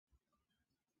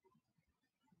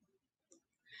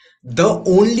The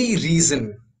only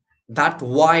reason that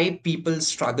why people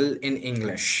struggle in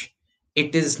English,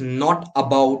 it is not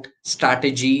about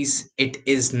strategies, it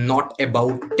is not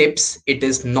about tips, it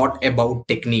is not about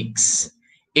techniques.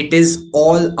 It is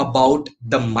all about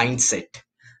the mindset.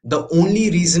 The only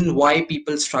reason why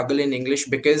people struggle in English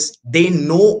because they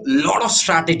know a lot of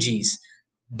strategies,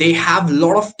 they have a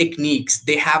lot of techniques,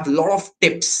 they have a lot of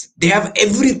tips, they have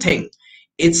everything.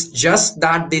 It's just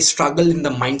that they struggle in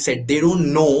the mindset. They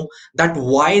don't know that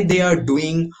why they are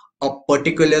doing a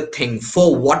particular thing,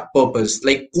 for what purpose.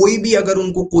 Like कोई भी अगर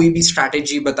उनको कोई भी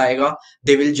strategy बताएगा,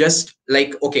 they will just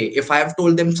like, okay, if I have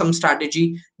told them some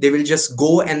strategy, they will just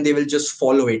go and they will just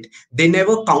follow it. They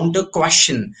never counter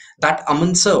question that,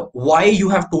 Aman sir, why you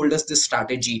have told us this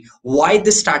strategy, why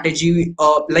this strategy,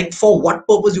 like for what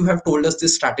purpose you have told us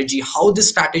this strategy, how this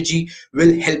strategy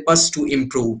will help us to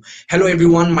improve. Hello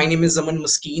everyone, my name is Aman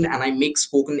Maskeen and I make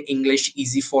spoken English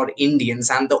easy for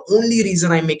Indians. And the only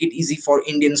reason I make it easy for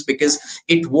Indians because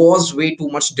it was way too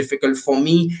much difficult for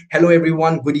me. Hello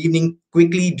everyone, good evening.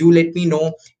 Quickly do let me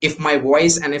know if my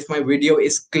voice and if my video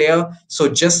is clear. So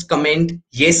just comment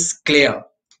yes, clear.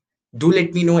 Do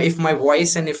let me know if my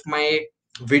voice and if my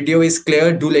video is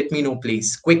clear. Do let me know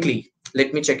please. Quickly.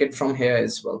 Let me check it from here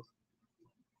as well.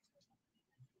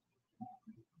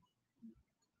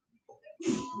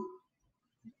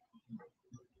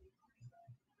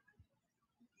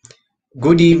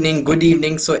 Good evening, good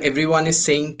evening. So everyone is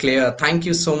saying clear. Thank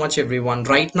you so much, everyone.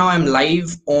 Right now, I'm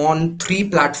live on three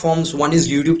platforms. One is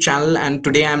YouTube channel, and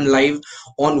today I'm live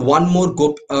on one more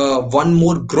group,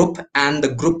 and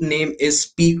the group name is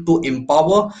Speak to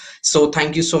Empower. So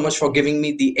thank you so much for giving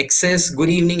me the access. Good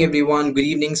evening, everyone. Good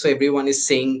evening. So everyone is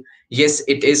saying yes,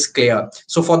 it is clear.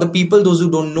 So for the people, those who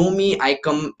don't know me, I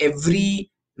come every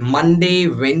Monday,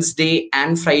 Wednesday,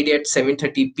 and Friday at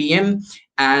 7:30 p.m.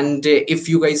 And if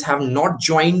you guys have not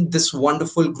joined this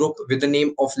wonderful group with the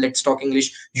name of Let's Talk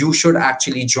English, you should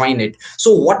actually join it.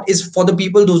 So what is for the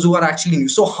people, those who are actually new?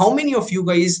 So how many of you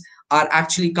guys are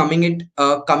actually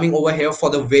coming over here for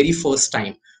the very first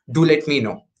time? Do let me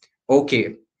know.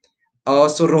 Okay.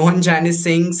 So Rohan Jan is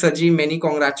saying, Saji, many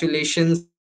congratulations.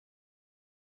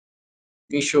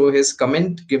 Let me show his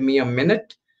comment. Give me a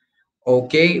minute.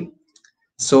 Okay.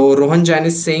 So Rohan Jain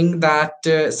is saying that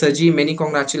Sarji, many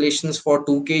congratulations for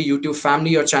 2K YouTube family.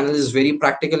 Your channel is very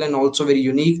practical and also very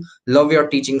unique. Love your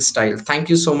teaching style. Thank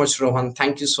you so much, Rohan.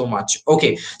 Thank you so much.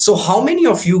 Okay, so how many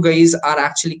of you guys are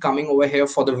actually coming over here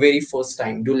for the very first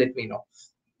time? Do let me know.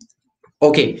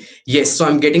 Okay, yes, so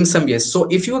I'm getting some yes. So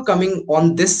if you are coming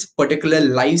on this particular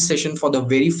live session for the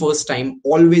very first time,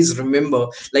 always remember,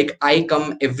 like I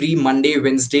come every Monday,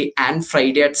 Wednesday, and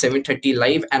Friday at 7:30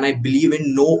 live, and I believe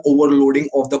in no overloading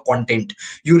of the content.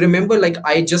 You remember, like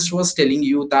I just was telling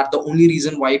you that the only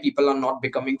reason why people are not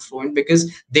becoming fluent because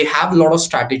they have a lot of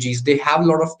strategies, they have a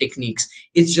lot of techniques.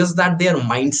 It's just that their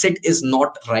mindset is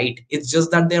not right. It's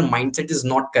just that their mindset is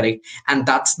not correct, and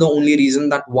that's the only reason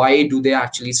that why do they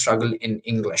actually struggle in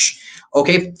English.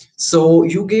 Okay, so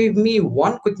you gave me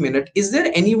one quick minute. Is there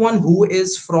anyone who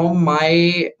is from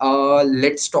my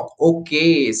Let's Talk?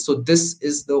 Okay, so this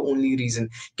is the only reason.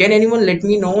 Can anyone let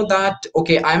me know that?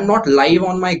 Okay, I'm not live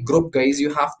on my group, guys.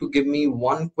 You have to give me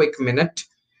one quick minute.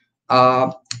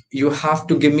 uh you have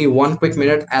to give me one quick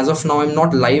minute. As of now, I'm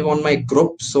not live on my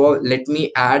group, so let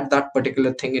me add that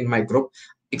particular thing in my group.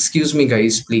 Excuse me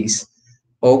guys, please.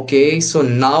 Okay, so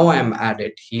now I'm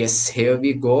added. Yes, here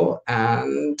we go.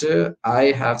 And I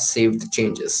have saved the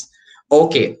changes.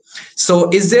 Okay, so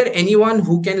is there anyone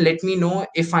who can let me know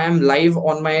if I am live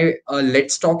on my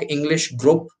Let's Talk English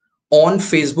group on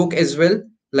Facebook as well?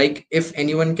 Like, if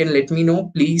anyone can let me know,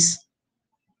 please.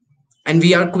 And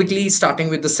we are quickly starting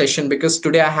with the session because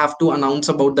today I have to announce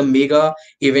about the mega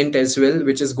event as well,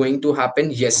 which is going to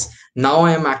happen. Yes, now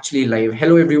I am actually live.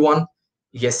 Hello, everyone.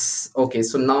 Yes. Okay.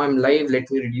 So now I'm live.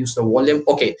 Let me reduce the volume.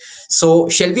 Okay. So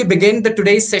shall we begin the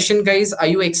today's session, guys? Are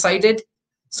you excited?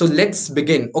 So let's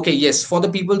begin. Okay. Yes. For the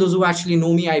people, those who actually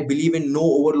know me, I believe in no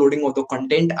overloading of the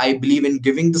content. I believe in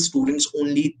giving the students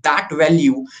only that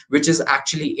value which is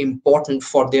actually important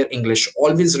for their English.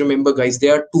 Always remember, guys,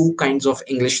 there are two kinds of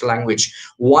English language.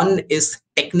 One is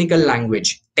technical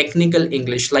language, technical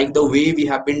English, like the way we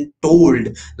have been told,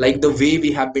 like the way we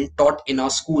have been taught in our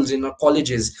schools, in our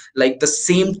colleges, like the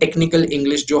same technical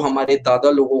English जो हमारे दादा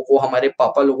लोगों को, हमारे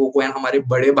पापा लोगों को and हमारे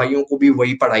बड़े भाइयों को भी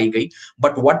वही पढ़ाई गई.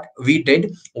 But what we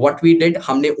did,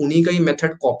 हमने उन्हीं का ही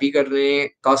मेथड कॉपी करने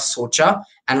का सोचा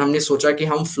एंड हमने सोचा कि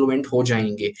हम फ्लुएंट हो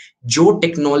जाएंगे. जो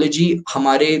टेक्नोलॉजी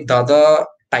हमारे दादा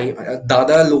टाइम,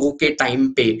 दादा लोगों के टाइम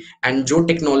पे, एंड जो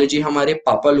टेक्नोलॉजी हमारे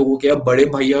पापा लोगों के या बड़े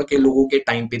भैया के लोगों के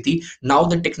टाइम पे थी, now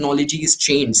the technology is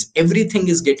change, everything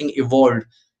is getting evolve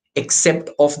except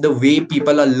of the way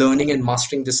people are learning and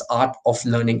mastering this art of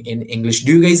learning in English.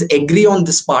 Do you guys agree on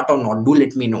this part or not? Do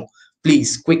let me know.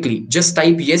 Please, quickly, just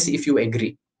type yes if you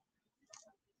agree.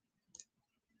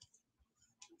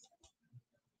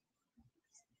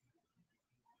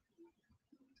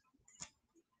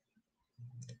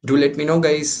 Do let me know,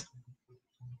 guys.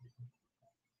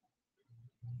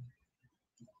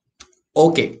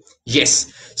 Okay,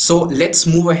 yes. So let's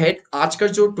move ahead. आज का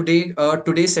जो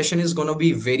today's session is gonna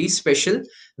be very special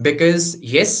because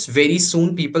yes, very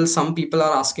soon some people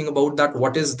are asking about that.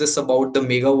 What is this about the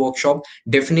mega workshop?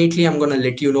 Definitely, I'm gonna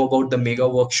let you know about the mega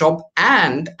workshop,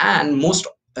 and most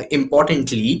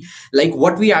importantly, like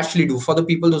what we actually do for the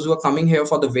people those who are coming here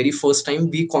for the very first time.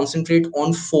 We concentrate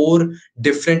on four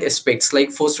different aspects.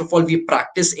 Like first of all, we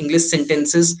practice English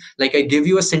sentences. Like I give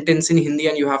you a sentence in Hindi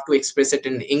and you have to express it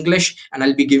in English, and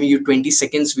I'll be giving you 20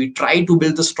 seconds. We try to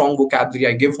build a strong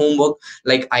vocabulary. I give homework.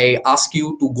 Like I ask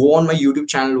you to go on my YouTube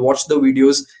channel, watch the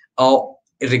videos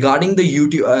regarding the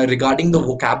YouTube, regarding the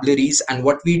vocabularies, and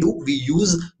what we do, we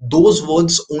use those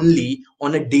words only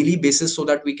on a daily basis so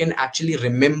that we can actually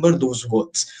remember those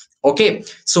words. Okay,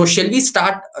 so shall we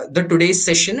start the today's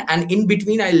session? And in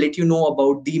between, I'll let you know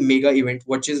about the mega event,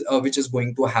 which is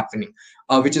going to happening,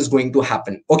 which is going to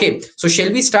happen. Okay, so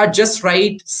shall we start? Just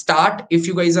write start if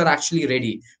you guys are actually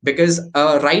ready, because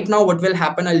right now what will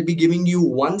happen? I'll be giving you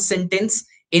one sentence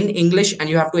in English and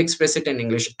you have to express it in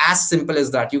English. As simple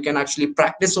as that. You can actually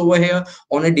practice over here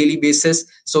on a daily basis.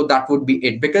 So that would be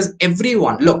it. Because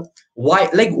everyone, look, why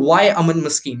Aman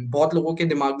Maskeen? बहुत लोगों के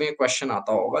दिमाग में question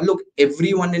आता होगा. Look,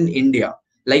 everyone in India,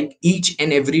 like each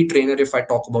and every trainer, if I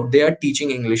talk about, they are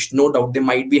teaching English. No doubt, they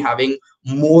might be having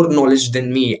more knowledge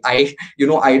than me. I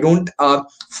don't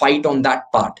fight on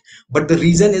that part. But the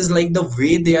reason is like the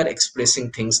way they are expressing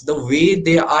things, the way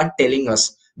they are telling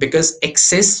us, because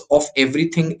excess of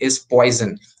everything is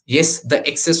poison. Yes, the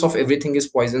excess of everything is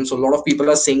poison. So a lot of people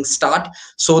are saying start.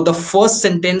 So the first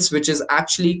sentence which is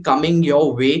actually coming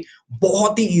your way,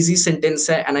 बहुत ही easy sentence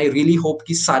है, and I really hope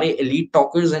कि सारे elite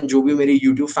talkers and जो भी मेरे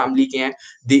YouTube family के हैं,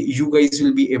 you guys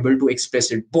will be able to express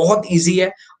it. बहुत easy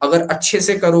है, अगर अच्छे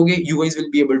से करोगे, you guys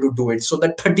will be able to do it. So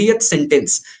the 30th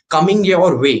sentence coming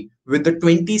your way with the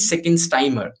 20 seconds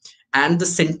timer, and the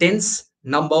sentence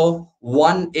number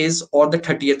one is, or the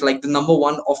 30th, like the number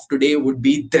one of today would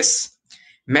be this: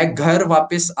 मैं घर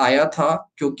वापस आया था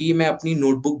क्योंकि मैं अपनी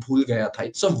notebook भूल गया था.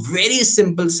 It's a very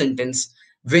simple sentence,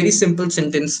 very simple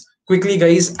sentence. Quickly,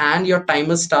 guys, and your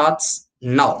timer starts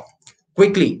now.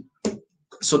 Quickly.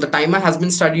 So the timer has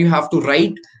been started. You have to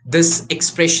write this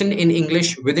expression in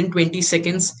English within 20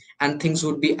 seconds, and things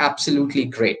would be absolutely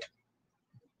great.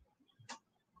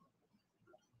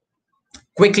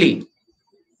 Quickly.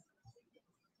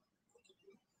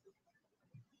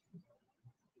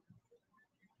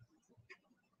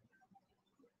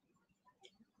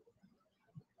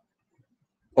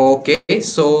 Okay,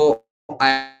 so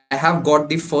I have got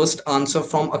the first answer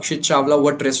from Akshit Chawla.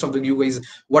 What rest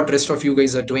of you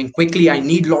guys are doing? Quickly, I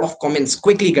need a lot of comments.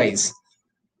 Quickly, guys.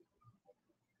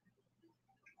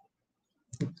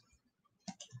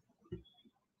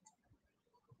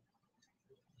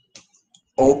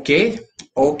 Okay,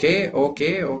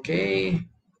 okay.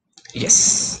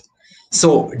 Yes.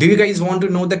 So, do you guys want to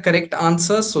know the correct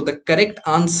answer? So, the correct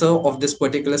answer of this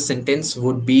particular sentence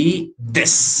would be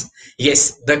this.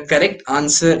 Yes, the correct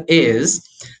answer is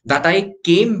that I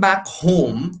came back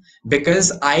home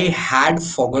because I had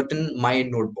forgotten my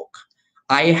notebook.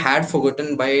 I had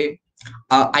forgotten by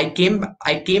I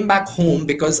came back home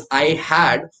because I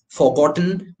had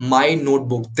forgotten my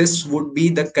notebook. This would be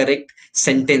the correct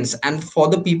sentence. And for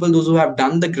the people those who have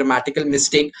done the grammatical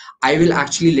mistake, I will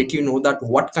actually let you know that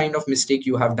what kind of mistake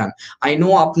you have done. I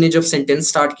know आपने जब sentence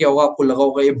start किया होगा आपको लगा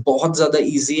होगा ये बहुत ज़्यादा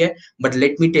easy है, but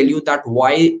let me tell you that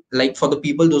why, like for the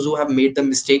people those who have made the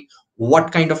mistake,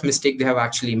 what kind of mistake they have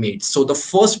actually made. So the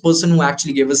first person who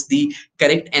actually gave us the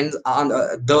correct and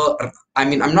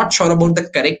I'm not sure about the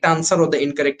correct answer or the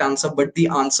incorrect answer, but the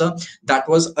answer, that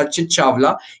was Archit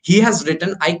Chawla. He has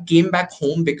written, I came back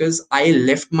home because I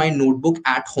left my notebook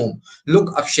at home.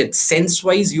 Look, Akshit, sense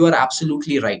wise, you are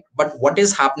absolutely right. But what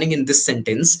is happening in this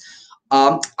sentence?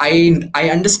 I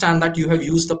understand that you have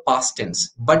used the past tense,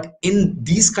 but in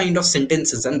these kind of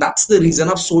sentences, and that's the reason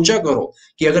आप सोचा करो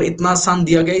कि अगर इतना आसान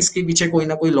दिया गया इसके पीछे कोई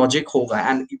ना कोई logic होगा,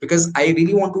 and because I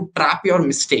really want to trap your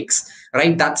mistakes,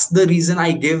 right? That's the reason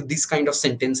I give these kind of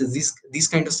sentences. These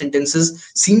kind of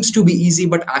sentences seems to be easy,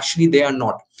 but actually they are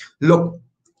not. Look,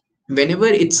 whenever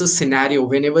it's a scenario,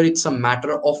 whenever it's a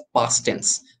matter of past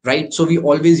tense, right? So we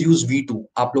always use V2.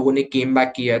 आप लोगों ने came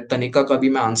back किया है, तनिका का भी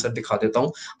मैं answer दिखा देता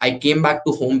हूँ. I came back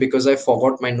to home because I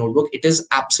forgot my notebook. It is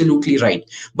absolutely right.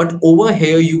 But over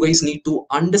here, you guys need to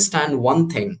understand one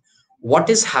thing.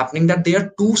 What is happening, that there are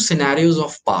two scenarios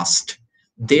of past.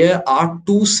 There are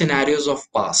two scenarios of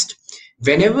past.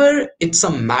 Whenever it's a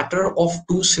matter of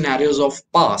two scenarios of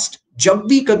past, जब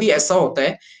भी कभी ऐसा होता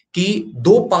है कि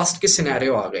दो past के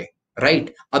scenario आ गए,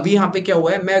 राइट? अभी यहाँ पे क्या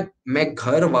हुआ है, मैं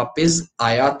घर वापस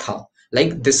आया था,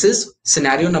 like this is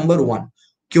scenario number one.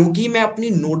 क्योंकि मैं अपनी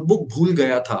नोटबुक भूल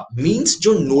गया था, मींस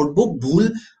जो नोटबुक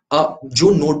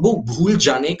भूल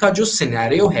जाने का जो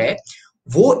सिनेरियो है,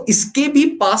 वो इसके भी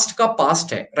पास्ट का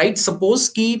पास्ट है, राइट? सपोज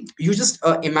कि you just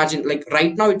imagine, like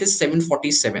right now it is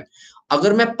 7:47.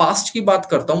 अगर मैं पास्ट की बात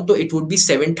करता हूं तो इट वुड बी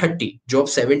 7:30, जो अब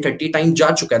 7:30 टाइम जा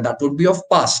चुका है, that would be of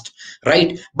past,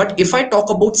 right? But if I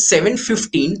talk about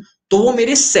 7:15, तो वो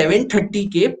मेरे 7:30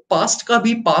 के पास्ट का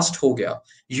भी पास्ट हो गया.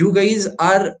 You guys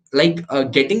are like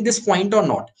getting this point और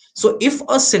not? So if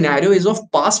a scenario is of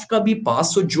past का भी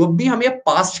पास्ट, सो जो भी हमें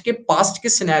पास्ट के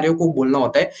सिनेरियो को बोलना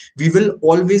होता है, we will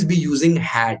always be using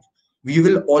had. We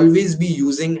will always be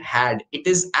using had. It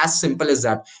is as simple as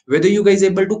that. Whether you guys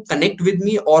able to connect with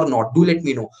me or not, do let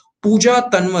me know. Pooja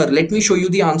Tanwar, let me show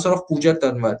you the answer of Pooja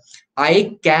Tanwar. I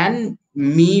can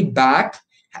me back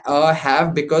have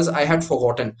because I had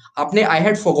forgotten. आपने I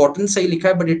had forgotten सही लिखा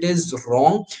है, but it is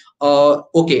wrong.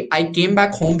 Okay, I came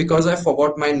back home because I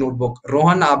forgot my notebook.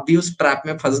 Rohan, आप भी उस trap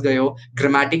में फंस गए हो.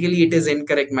 Grammatically it is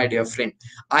incorrect, my dear friend.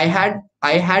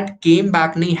 I had came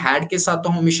back, नहीं, had के साथ तो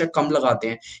हम हमेशा कम लगाते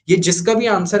हैं. ये जिसका भी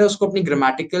आंसर है उसको अपनी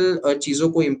ग्रामेटिकल चीजों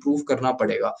को इम्प्रूव करना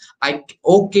पड़ेगा.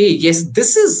 Okay, yes,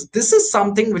 this is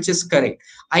something which is correct.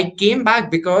 I came back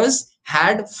because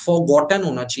had forgotten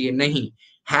होना चाहिए, नहीं.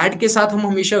 हैड के साथ हम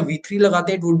हमेशा V3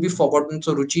 लगाते हैं, इट वुड बी फॉरगॉटन.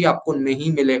 सो रुचि, आपको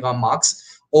नहीं मिलेगा marks.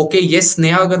 Okay, yes,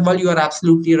 Sneha Agarwal, you are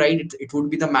absolutely right. It would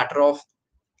be the matter of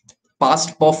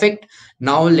past perfect.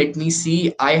 Now let me see.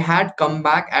 I had come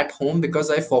back at home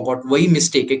because I forgot. वही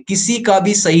mistake है, किसी का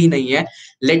भी सही नहीं है.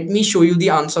 Let me show you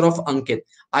the answer of Ankit.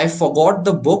 I forgot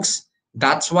the books,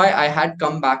 that's why I had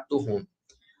come back to home.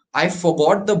 I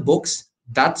forgot the books,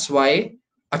 that's why,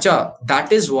 अच्छा,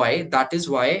 that is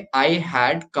why I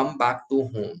had come back to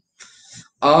home.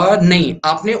 नहीं,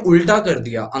 आपने उल्टा कर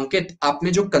दिया अंकित.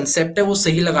 आपने जो concept है वो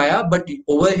सही लगाया, but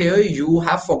over here you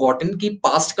have forgotten कि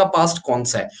पास्ट का पास्ट कौन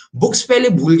सा है. बुक्स पहले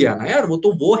भूल गया ना यार,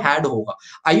 वो हैड होगा.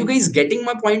 Are you guys getting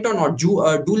my point और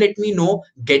not? Do let me know.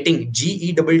 Getting,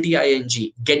 GETTING,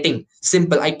 getting,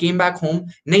 simple. I came back home,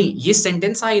 नहीं, ये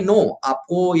सेंटेंस आई नो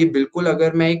आपको, ये बिल्कुल,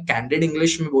 अगर मैं कैंडिड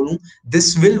इंग्लिश में बोलूं,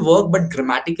 this will work, but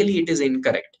grammatically it is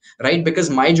incorrect, right? Because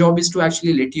my job is to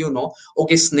actually let you know.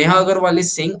 Okay, Sneha Agarwal is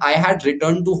saying I had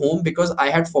returned to home because I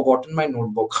had forgotten my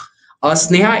notebook.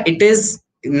 Sneha, it is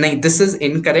नहीं, this is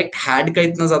incorrect. Had का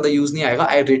इतना ज्यादा use नहीं आएगा.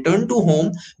 I returned to home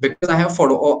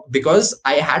because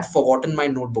I had forgotten my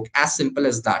notebook. As simple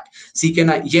as that. See,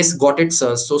 can I? Yes, got it,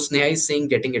 sir. So Sneha is saying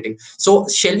getting. So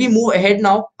shall we move ahead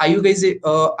now? Are you guys?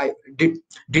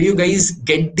 Did you guys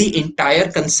get the entire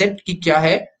concept कि क्या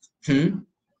है?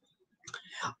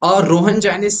 Rohan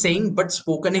Jain is saying, but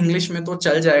spoken English में तो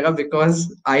चल जाएगा because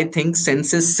I think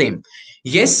sense is same.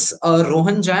 Yes,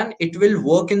 Rohan Jain, it will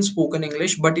work in spoken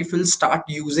English, but if you'll start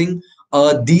using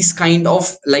these kind of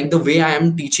like the way I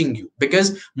am teaching you,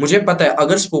 because मुझे पता है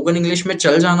अगर spoken English में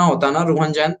चल जाना होता ना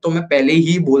रोहन जैन, तो मैं पहले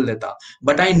ही बोल देता.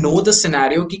 But I know the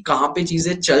scenario कि कहाँ पे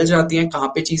चीजें चल जाती हैं, कहाँ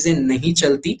पे चीजें नहीं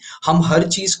चलती. हम हर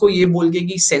चीज को ये बोल के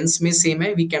कि सेंस में सेम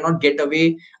है, we cannot get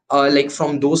away like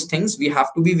from those things. We have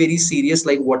to be very serious,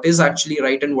 like what is actually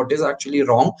right and what is actually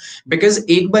wrong. Because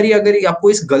एक बारी अगर आपको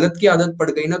इस गलत की आदत पड़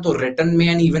गई ना, तो written में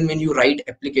and even when you write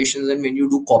applications and when you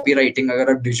do copywriting,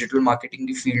 अगर आप digital marketing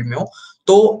की field में हो,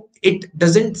 तो it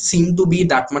doesn't seem to be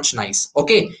that much nice.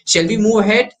 Okay, shall we move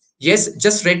ahead? Yes,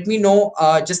 just let me know.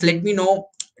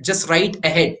 Just write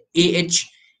ahead.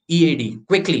 AHEAD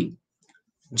quickly.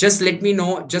 Just let me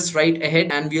know. Just write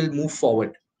ahead and we'll move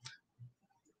forward.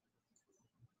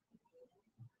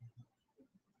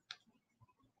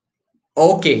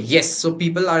 Okay, yes. So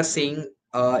people are saying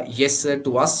yes sir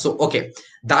to us. So okay,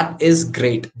 that is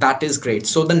great. That is great.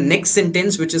 So the next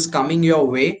sentence which is coming your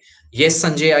way. Yes,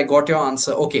 Sanjay, I got your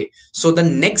answer. Okay, so the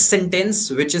next sentence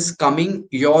which is coming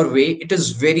your way, it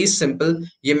is very simple.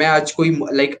 ये मैं आज कोई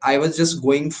like I was just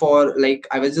going for like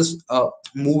I was just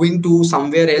moving to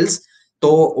somewhere else.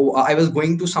 तो I was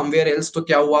going to somewhere else. तो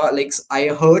क्या हुआ? Like I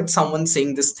heard someone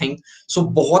saying this thing. So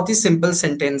बहुत ही simple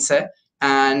sentence है.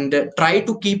 and try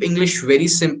to keep English very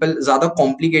simple. ज़्यादा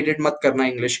complicated मत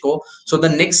करना English को. So the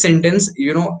next sentence,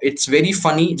 you know, it's very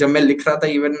funny. जब मैं लिख रहा था,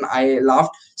 even I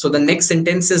laughed. So the next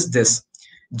sentence is this: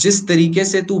 जिस तरीके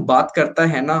से तू बात करता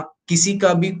है ना, किसी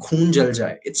का भी खून जल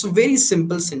जाए. It's a very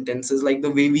simple sentences, like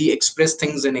the way we express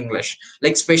things in English.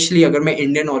 Like especially अगर मैं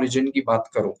Indian origin की बात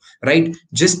करूं, right?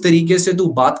 जिस तरीके से तू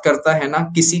बात करता है ना,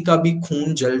 किसी का भी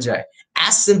खून जल जाए.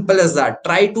 As simple as that.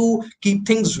 Try to keep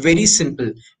things very simple.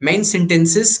 मैं इन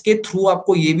sentences के through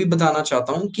आपको ये भी बताना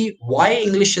चाहता हूँ कि why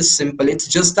English is simple. It's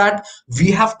just that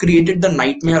we have created the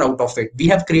nightmare out of it. We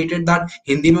have created that.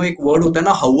 Hindi में एक word होता है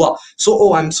ना, हवा. So,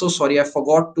 oh, I'm so sorry. I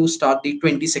forgot to start the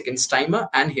 20 seconds timer.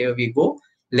 And here we go.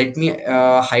 Let me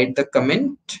hide the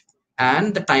comment.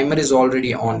 And the timer is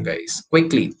already on, guys.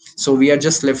 Quickly. So we are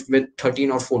just left with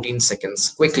 13 or 14 seconds.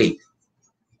 Quickly.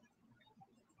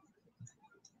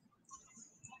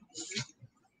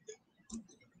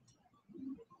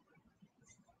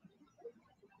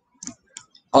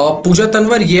 पूजा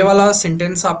तनवर, ये वाला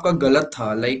sentence आपका गलत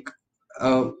था. Like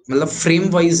मतलब frame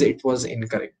wise it was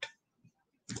incorrect.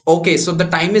 Okay, so the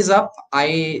time is up.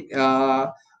 I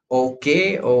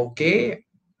okay okay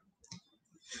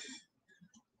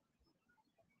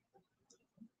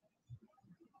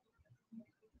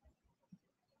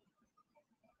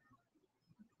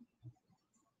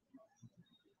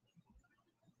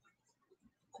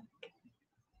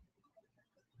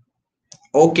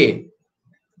okay.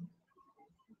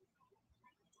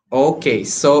 Okay,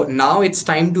 so now it's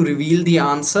time to reveal the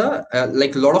answer.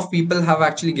 Like a lot of people have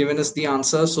actually given us the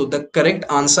answer. So the correct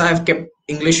answer, I've kept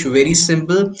English very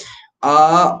simple.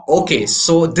 Okay,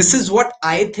 so this is what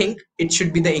I think it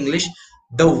should be the English.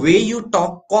 The way you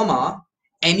talk, comma,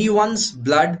 anyone's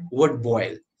blood would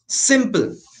boil. Simple,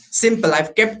 simple.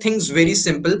 I've kept things very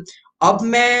simple. अब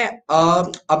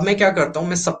मैं क्या करता हूँ,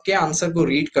 मैं सबके answer को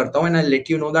read करता हूँ and I'll let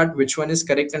you know that which one is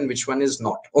correct and which one is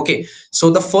not. Okay, so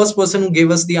the first person who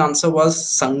gave us the answer was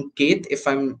Sanket, if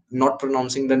I'm not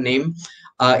pronouncing the name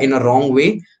in a wrong way.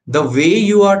 The way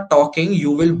you are talking,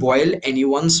 you will boil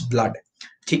anyone's blood.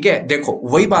 ठीक है, देखो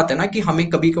वही बात है ना कि हमें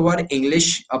कभी कभार इंग्लिश,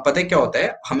 पता है क्या होता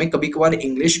है, हमें कभी कभार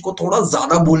इंग्लिश को थोड़ा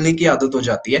ज्यादा बोलने की आदत हो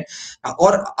जाती है.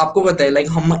 और आपको पता है, लाइक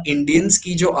हम इंडियंस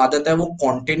की जो आदत है वो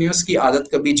कॉन्टिन्यूस की आदत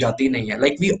कभी जाती नहीं है.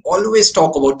 Like we always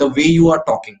talk about the way you are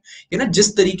talking. ये ना,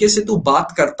 जिस तरीके से तू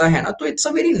बात करता है ना, तो it's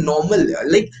a very normal.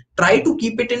 Like try to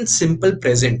keep it in simple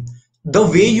present. The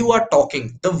way you are talking,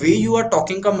 the way you are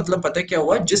talking का मतलब पता है क्या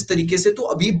हुआ, जिस तरीके से तू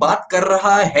अभी बात कर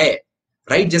रहा है,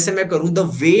 राइट? जैसे मैं करूं, the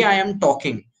way I am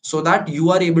talking, so that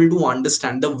you are able to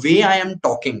understand the way I am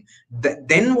talking.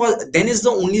 Then is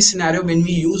the only scenario when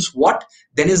we use what?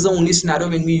 Then is the only scenario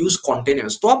when we use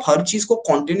continuous. तो आप हर चीज को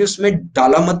continuous में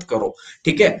डाला मत करो,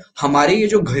 ठीक है? हमारे ये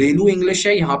जो घरेलू इंग्लिश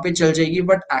है यहाँ पे चल जाएगी,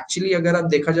 बट एक्चुअली अगर आप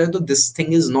देखा जाए तो this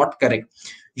thing is not correct.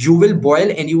 You will boil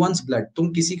anyone's blood. तुम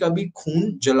किसी का भी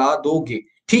खून जला दोगे,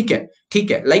 ठीक है?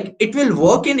 ठीक है, like it will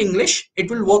work in English,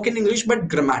 it will work in English, but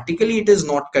grammatically it is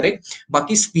not correct.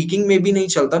 बाकी स्पीकिंग में भी नहीं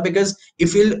चलता, because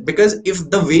if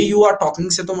the way you are talking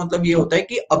से तो मतलब ये होता है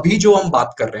कि अभी जो हम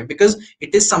बात कर रहे हैं, because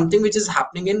it is something which is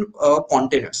happening in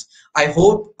continuous.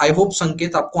 I hope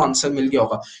संकेत आपको आंसर मिल गया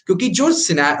होगा, क्योंकि जो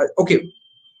okay,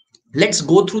 let's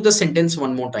go through the sentence one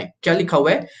more time. क्या लिखा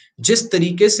हुआ है? जिस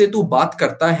तरीके से तू बात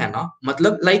करता है ना,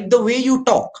 मतलब like the way you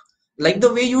talk, like the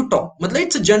way you talk, मतलब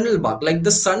it's a general बात, like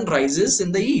the sun rises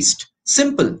in the east.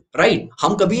 Simple, right?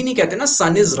 हम कभी नहीं कहते ना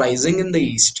sun is rising in the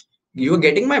east. You are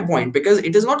getting my point, because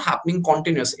it is not happening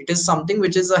continuous. It is something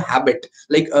which is a habit,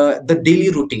 like the daily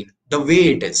routine, the way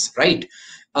it is, right?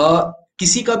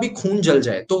 किसी का भी खून जल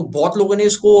जाए, तो बहुत लोगों ने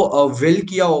इसको will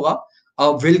किया होगा.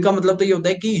 will का मतलब तो ये होता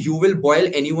है कि you will boil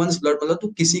anyone's blood, मतलब तू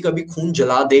किसी का भी खून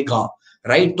जला देगा,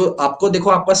 राइट? तो आपको देखो,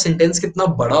 आपका सेंटेंस कितना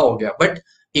बड़ा हो गया. बट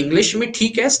इंग्लिश में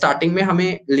ठीक है, स्टार्टिंग में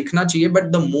हमें लिखना चाहिए, but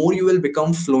the more you will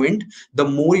become fluent, the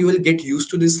more you will get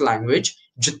used to this language,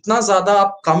 जितना ज्यादा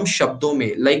आप कम शब्दों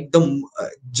में,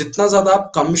 जितना ज्यादा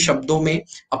आप कम शब्दों में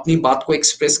अपनी बात को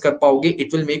एक्सप्रेस कर पाओगे,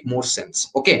 it will make more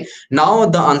sense. Okay, now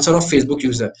the answer of Facebook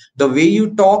user: the way you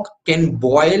talk can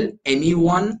boil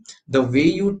anyone, the way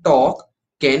you talk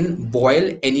can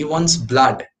boil एनीवन's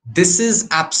blood. This is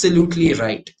absolutely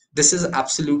right. This is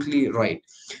absolutely right.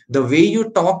 The way you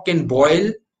talk can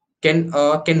boil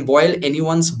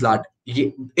anyone's blood.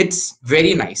 It's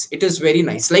very nice. It is very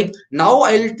nice. Like now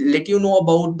I'll let you know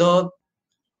about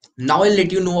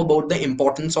the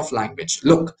importance of language.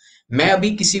 Look, मैं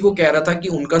अभी किसी को कह रहा था कि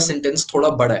उनका sentence थोड़ा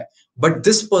बड़ा है, but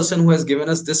this person who has given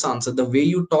us this answer, the way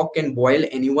you talk can boil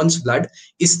anyone's blood,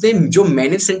 इसने जो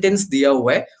मैंने सेंटेंस दिया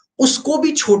हुआ है उसको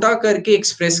भी छोटा करके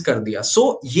एक्सप्रेस कर दिया.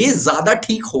 सो ये ज्यादा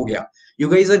ठीक हो गया. You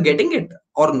guys are getting it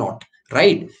or not,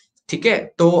 right? ठीक है,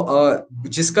 तो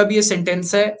जिसका भी ये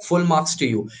सेंटेंस है full marks to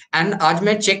you. And आज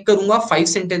मैं चेक करूंगा 5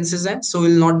 सेंटेंसेस हैं, so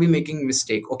will not be making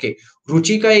mistake. Okay,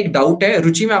 रुचि का एक डाउट है,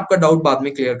 रुचि मैं आपका डाउट बाद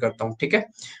में क्लियर करता हूँ, ठीक है।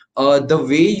 The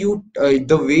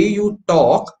way you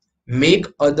talk make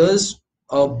others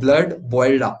blood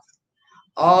boiled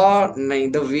up. नहीं,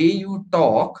 द वे यू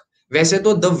टॉक, वैसे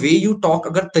तो द वे यू टॉक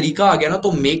अगर तरीका आ गया ना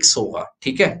तो मेक्स होगा,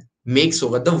 ठीक है, मेक्स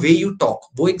होगा। द वे यू टॉक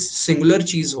वो एक सिंगुलर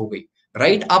चीज हो गई,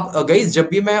 राइट। आप गाइस जब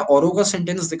भी मैं औरों का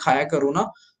सेंटेंस दिखाया करूँ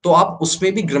ना, तो आप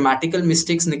उसमें भी ग्रामेटिकल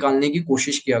मिस्टेक्स निकालने की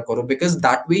कोशिश किया करो, because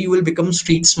that way you will become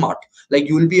street smart, like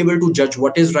you will be able to जज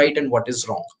what is right and what is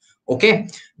wrong. Okay,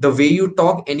 the way you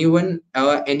talk,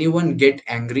 anyone get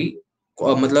angry,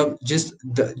 मतलब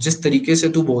जिस तरीके से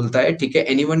तू बोलता है, ठीक है,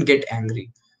 एनीवन गेट एंग्री,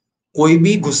 कोई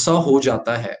भी गुस्सा हो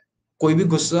जाता है, कोई भी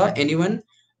गुस्सा, एनीवन।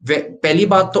 पहली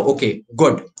बात तो ओके,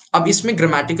 गुड। अब इसमें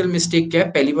ग्रामेटिकल मिस्टेक क्या है,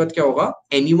 पहली बात क्या होगा,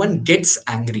 एनीवन गेट्स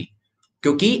एंग्री,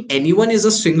 क्योंकि anyone is a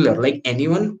singular, like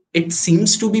anyone it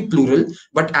seems to be plural,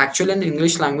 but actual in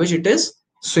English language it is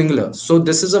singular, so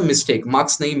this is a mistake,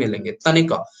 marks नहीं मिलेंगे।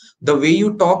 तनिका, the way you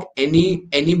talk,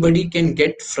 anybody can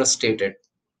get frustrated.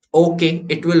 Okay,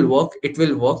 it will work, it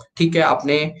will work, ठीक है,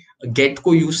 आपने gate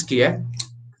को use किया है,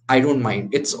 I don't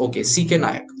mind. It's okay. CK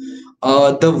Nayak.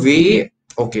 The way,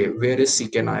 okay, where is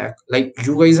CK Nayak? Like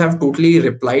you guys have totally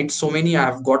replied so many. I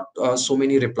have got so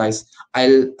many replies.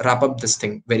 I'll wrap up this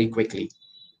thing very quickly.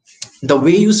 The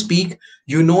way you speak,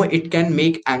 you know, it can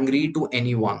make angry to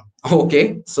anyone. Okay,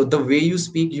 so the way you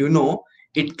speak, you know,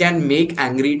 it can make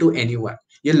angry to anyone.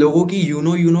 ये लोगों की you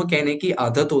know कहने की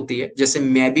आदत होती है, जैसे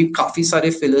मैं भी काफी सारे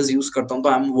फिलर्स यूज करता हूँ, तो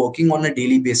I am working on a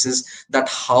daily basis that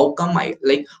how come I,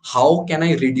 like how can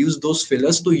I reduce those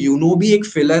fillers. तो यू नो भी एक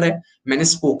फिलर है, मैंने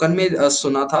स्पोकन में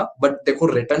सुना था, बट देखो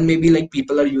रिटर्न में भी like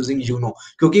people are using you know,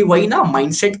 क्योंकि वही ना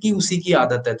माइंडसेट की उसी की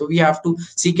आदत है, तो वी हैव टू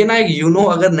सीखे ना, एक यू नो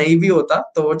अगर नहीं भी होता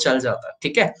तो वो चल जाता,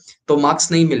 ठीक है, तो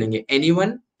मार्क्स नहीं मिलेंगे।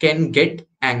 Anyone can get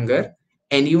anger,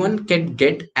 anyone can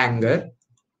get anger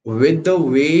with the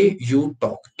way you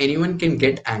talk, anyone can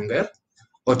get anger,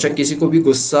 और अच्छा किसी को भी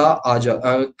गुस्सा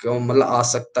मतलब आ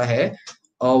सकता है,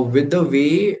 with the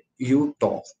way you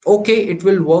talk। okay, it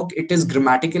will work, it is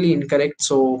grammatically incorrect,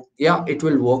 so yeah, it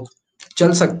will work,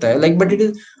 चल सकता है, like but it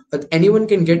is anyone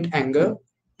can get anger,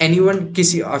 anyone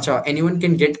किसी अच्छा anyone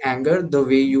can get anger the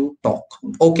way you talk।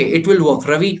 okay, it will work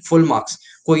Ravi, full marks,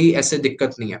 कोई ऐसे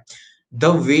दिक्कत नहीं है।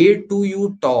 the way to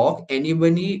you talk,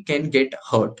 anybody can get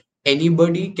hurt,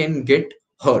 anybody can get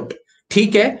hurt,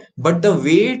 ठीक है, but the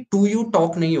way to you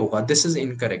talk नहीं होगा, this is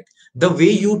incorrect. The way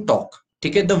you talk,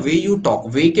 ठीक है, द वे यू टॉक,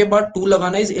 वे के बाद टू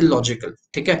लगाना is illogical,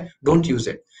 ठीक है, don't use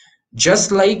it.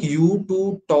 Just like you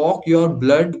to talk your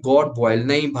blood got boil,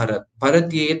 नहीं भरत,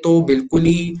 भरत ये तो बिल्कुल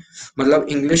ही, मतलब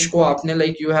इंग्लिश को आपने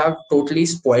like you have totally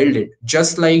spoiled it.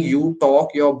 Just like you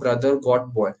talk your brother got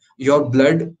boil, your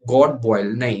blood got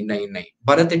boil, नहीं नहीं नहीं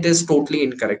Bharat, it is totally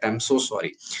incorrect, I am so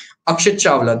sorry. Akshit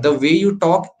Chawla, the way you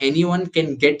talk, anyone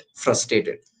can get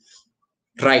frustrated,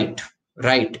 right,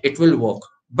 right, it will work.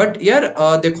 But यार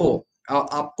देखो,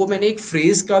 आपको मैंने एक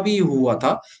phrase का भी हुआ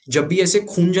था, जब भी ऐसे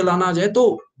खून जलाना आ जाए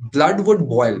तो blood would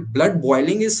boil, blood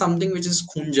boiling is something which is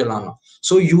खून जलाना,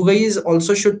 so you guys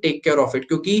also should take care of it,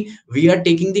 क्योंकि we are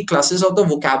taking the classes of the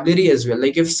vocabulary as well,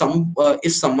 like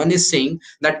if someone is saying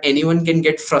that anyone can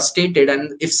get frustrated,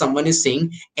 and if someone is saying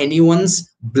anyone's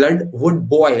blood would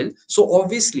boil, so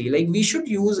obviously like we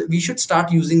should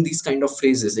start using these kind of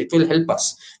phrases, it will help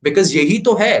us, because yahi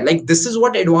to hai, like this is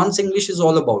what advanced English is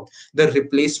all about, the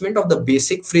replacement of the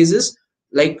basic phrases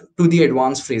like to the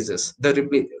advanced phrases,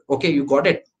 okay, you got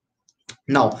it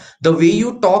now। the way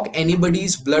you talk,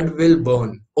 anybody's blood will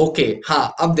burn। okay,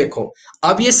 हाँ, अब देखो,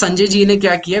 अब ये संजय जी ने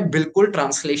क्या किया, बिल्कुल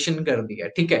translation कर दिया,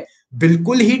 ठीक है,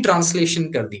 बिल्कुल ही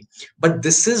ट्रांसलेशन कर दी, but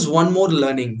this is one more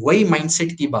learning, वही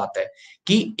माइंडसेट की बात है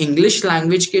कि इंग्लिश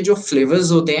लैंग्वेज के जो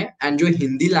फ्लेवर्स होते हैं एंड जो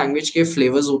हिंदी लैंग्वेज के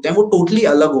फ्लेवर्स होते हैं वो टोटली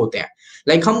अलग होते हैं।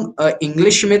 लाइक हम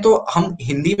इंग्लिश में तो, हम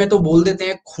हिंदी में तो बोल देते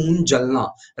हैं खून जलना,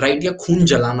 राइट, या खून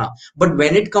जलाना, but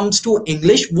when it comes to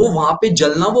English, वो वहां पे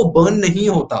जलना, वो बर्न नहीं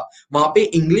होता, वहां पे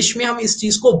इंग्लिश में हम इस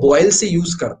चीज को बॉयल से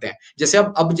यूज करते हैं। जैसे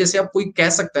अब जैसे आप कोई कह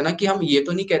सकता है ना कि हम ये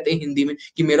तो नहीं कहते हिंदी में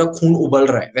कि मेरा खून उबल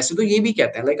रहा है, वैसे तो ये भी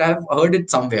कहते हैं, like I have heard it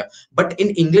somewhere, but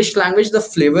in English language the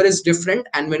flavour is different,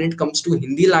 and when it comes to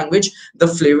Hindi language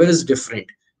the flavour is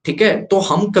different, ठीक है। तो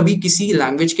हम कभी किसी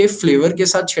लैंग्वेज के फ्लेवर के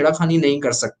साथ छेड़ाखानी नहीं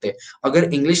कर सकते। अगर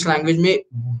इंग्लिश लैंग्वेज में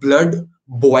ब्लड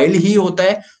बॉयल ही होता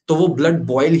है तो वो ब्लड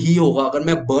बॉयल ही होगा, अगर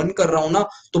मैं बर्न कर रहा हूं ना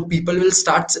तो people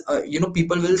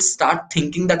will start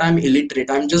thinking that I am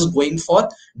illiterate, I am just going for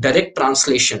direct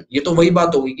translation. ये तो वही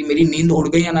बात होगी कि मेरी नींद उड़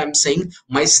गई and I am saying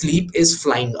my sleep is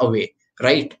flying away,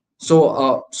 right.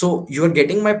 So you are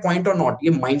getting my point or not?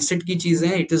 ये mindset की चीजें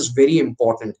हैं, it is very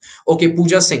important. Okay,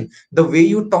 Pooja Singh, the way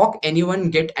you talk,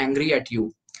 anyone get angry at you?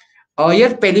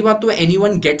 यार पहली बात तो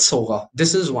anyone gets होगा,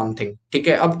 this is one thing, ठीक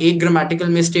है? अब एक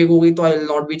grammatical mistake हो गई तो I will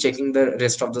not be checking the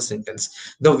rest of the sentence.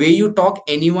 The way you talk,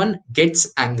 anyone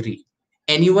gets angry.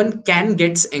 Anyone can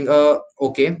gets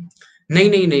okay. नहीं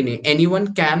नहीं नहीं नहीं, anyone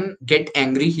can get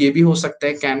angry ये भी हो सकता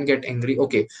है, can get angry.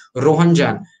 Okay, Rohan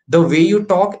जान, the way you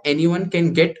talk, anyone can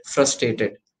get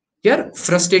frustrated. यार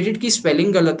frustrated की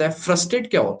spelling गलत है. Frustrate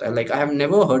क्या होता है? Like I have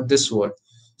never heard this word.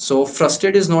 So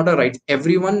frustrated is not a right.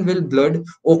 Everyone will blood.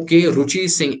 Okay, Ruchi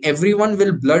is saying everyone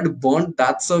will blood burn.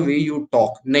 That's the way you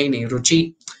talk. Nahi nahi,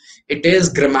 Ruchi. It is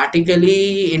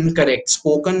grammatically incorrect.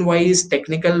 Spoken wise,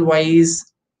 technical wise,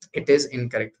 it is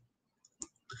incorrect.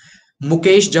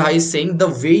 Mukesh Jha is saying the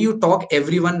way you talk,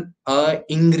 everyone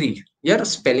angry. यार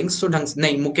spellings तो ढंग से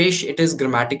नहीं. Mukesh, it is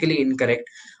grammatically incorrect.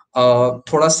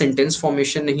 थोड़ा sentence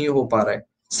formation नहीं हो पा रहा है.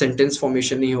 Sentence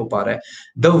formation नहीं हो पा रहा है.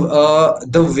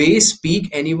 The way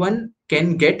speak, anyone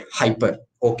can get hyper.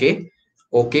 Okay,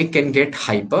 okay, can get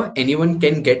hyper. Anyone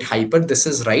can get hyper. This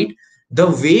is right. The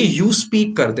way you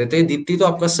speak कर देते दीप्ति तो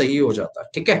आपका सही हो जाता.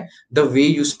 ठीक है. The way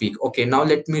you speak. Okay, now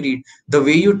let me read. The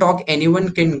way you talk,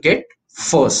 anyone can get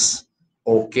first.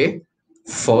 Okay,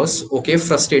 first. Okay,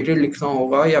 frustrated लिखना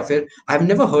होगा या फिर I have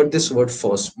never heard this word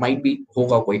first, might be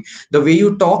होगा कोई. The way you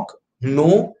talk, no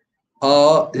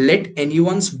late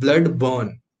anyone's blood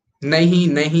burn. नहीं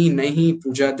नहीं नहीं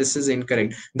पूजा, this is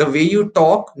incorrect. The way you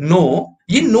talk, no.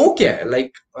 ये नो क्या है?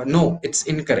 Like no, it's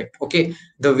incorrect. Okay,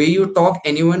 the way you talk,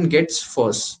 anyone gets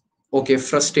first. Okay,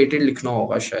 frustrated लिखना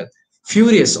होगा शायद.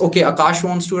 Furious. Okay, Akash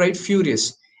wants to right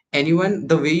furious. Anyone,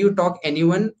 the way you talk,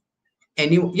 anyone,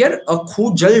 यार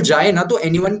खून जल जाए ना तो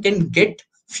anyone can get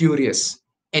furious.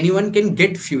 Anyone can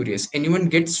get furious. Anyone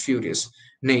gets furious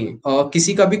नहीं.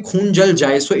 किसी का भी खून जल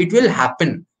जाए, सो इट विल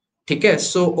हैपन. ठीक है.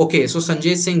 So okay, so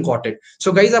Sanjay Singh got it.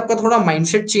 So guys आपका थोड़ा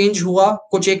माइंडसेट चेंज हुआ,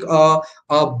 कुछ एक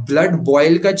ब्लड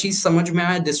बॉयल का चीज समझ में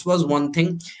आया. This was one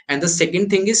thing. And the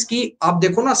second thing is कि आप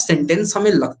देखो ना, सेंटेंस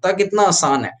हमें लगता कितना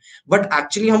आसान है, बट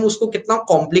एक्चुअली हम उसको कितना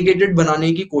कॉम्प्लिकेटेड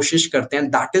बनाने की कोशिश करते हैं.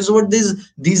 That is what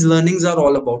these learnings are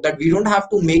all about, that we don't have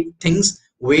to make things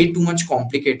way too much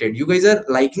complicated. You guys are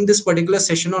liking this particular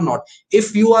session or not?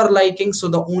 If you are liking, so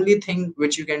the only thing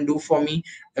which you can do for me,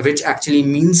 which actually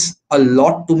means a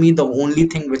lot to me, the only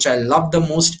thing which I love the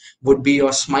most would be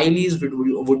your smileys,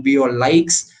 would be your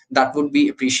likes. That would be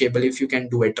appreciable if you can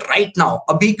do it right now.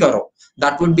 Abhi karo.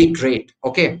 That would be great.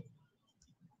 Okay.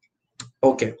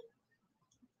 Okay.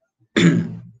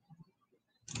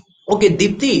 Okay,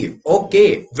 Deepthi.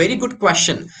 Okay, very good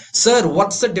question. Sir,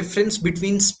 what's the difference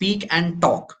between speak and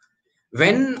talk?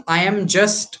 When I am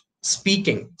just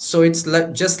speaking, so it's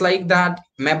just like that,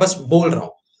 मैं बस बोल रहा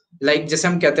हूँ. Like जैसे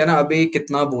हम कहते हैं ना, अबे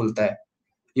कितना बोलता है.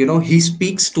 You know, he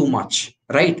speaks too much,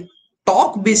 right?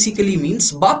 Talk basically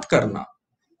means बात करना.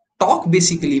 Talk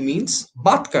basically means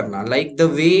बात करना. Like the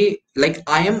way, like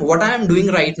what I am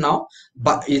doing right now,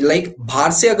 but like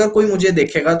बाहर से अगर कोई मुझे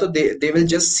देखेगा तो they will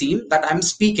just seem that I am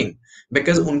speaking,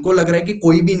 because उनको लग रहा है कि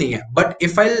कोई भी नहीं है. But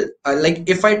if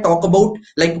I talk about,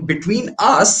 like between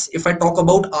us, if I talk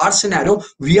about our scenario,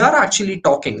 we are actually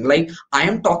talking. Like I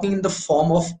am talking in the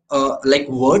form of like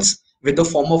words with the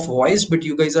form of voice, but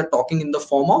you guys are talking in the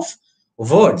form of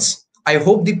words. I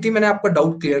hope Deepti मैंने आपका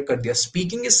doubt clear कर दिया.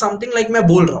 Speaking is something like मैं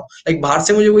बोल रहा हूँ, like बाहर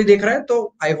से मुझे कोई देख रहा है,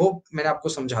 तो आई होप मैंने आपको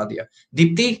समझा दिया.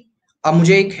 दीप्ति, अब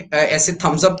मुझे एक ऐसे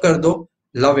थम्स अप कर दो.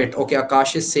 Love it. Okay,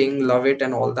 Akash is saying love it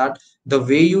and all that. The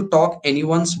way you talk,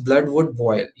 anyone's blood would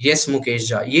boil. Yes Mukesh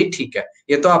Jha, ये ठीक है.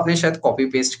 ये तो आपने शायद कॉपी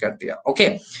पेस्ट कर दिया. ओके,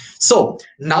 सो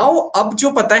नाउ अब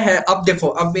जो पता है, अब देखो,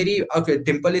 अब मेरी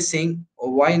Dimple is saying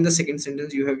why in the second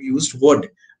sentence you have used would.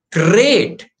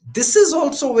 Great. This is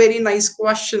also very nice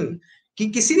question कि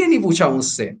किसी ने नहीं पूछा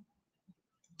मुझसे.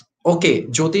 Okay,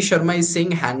 Jyoti Sharma is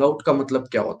saying hang out का मतलब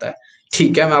क्या होता है.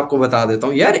 ठीक है, मैं आपको बता देता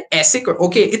हूँ यार. ऐसे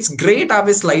ओके, इट्स ग्रेट आप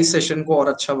इस लाइव सेशन को और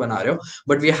अच्छा बना रहे हो,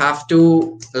 but we have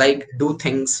to like do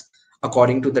things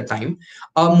according to the time.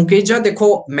 Mukesh ji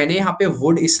देखो, मैंने यहाँ पे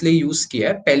वुड इसलिए यूज किया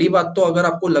है. पहली बात तो अगर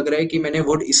आपको लग रहा है कि मैंने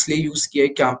वुड इसलिए यूज किया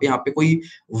है कि यहाँ पे कोई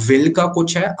विल का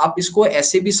कुछ है, आप इसको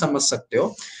ऐसे भी समझ सकते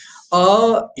हो.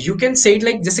 You can say it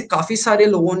like, जैसे काफी सारे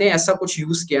लोगों ने ऐसा कुछ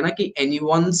यूज किया ना कि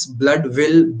एनीवन्स ब्लड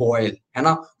विल बॉयल, है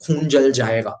ना, खून जल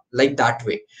जाएगा, लाइक दैट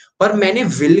वे. पर मैंने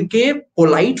विल के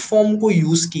पोलाइट फॉर्म को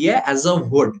यूज किया है एज अ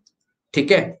वर्ड.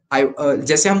 ठीक है.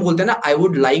 जैसे हम बोलते हैं ना, I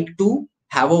would like to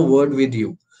have a word with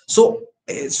you.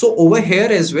 So over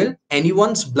here as well,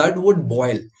 anyone's blood would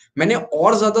boil. मैंने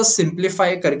और ज्यादा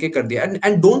सिंप्लीफाई करके कर दिया।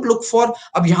 एंड डोंट लुक फॉर,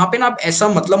 अब यहाँ पे ना आप ऐसा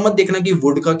मतलब मत देखना कि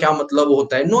वुड का क्या मतलब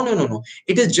होता है, no no no no,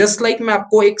 it is just like, मैं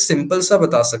आपको एक सिंपल सा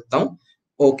बता सकता हूँ।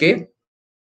 Okay,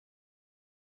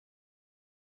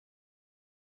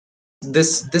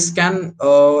 this can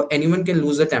anyone can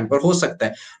lose a temper, हो सकता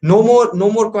है। No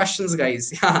more questions guys,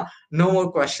 yeah, no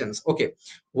more questions। Okay,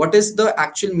 what is the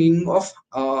actual meaning of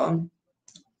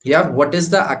yeah, what is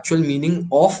the actual meaning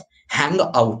of hang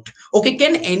out? Okay,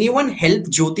 can anyone help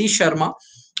Jyoti Sharma?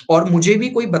 और मुझे भी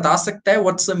कोई बता सकता है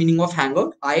what's the meaning of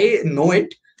hangout? I know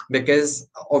it because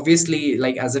obviously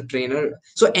like as a trainer,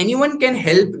 so anyone can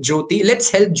help Jyoti, let's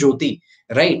help Jyoti,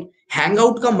 right?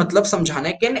 Hangout का मतलब समझाना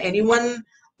है। Can anyone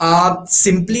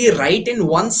simply write in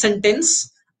one sentence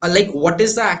like what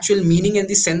is the actual meaning and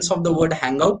the sense of the word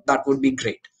hangout? That would be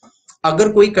great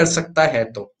अगर कोई कर सकता है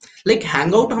तो। लाइक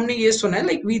हैंग आउट हमने ये सुना है,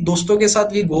 लाइक वी दोस्तों के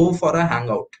साथ we go for a hang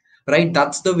out, right?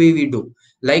 That's the way we do.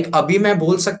 Like अभी मैं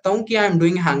बोल सकता हूँ कि I am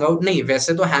doing hang out, नहीं,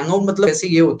 वैसे तो हैंग आउट मतलब ऐसे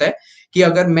ये होता है कि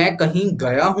अगर मैं कहीं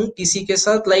गया हूँ किसी के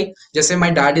साथ, लाइक जैसे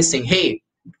my dad is saying hey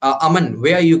Aman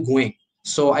where are you going,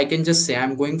 so I can just say I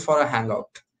am going for a hang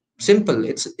out. Simple.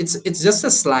 It's just a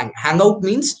slang. Hangout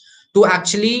means to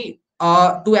actually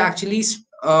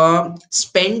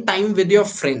spend time with your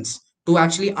friends, to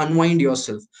actually unwind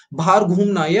yourself. Bahar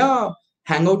ghumna, yeah.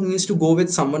 Hangout means to go with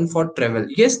someone for travel.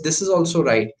 Yes, this is also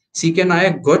right. Seek and I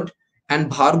are good. And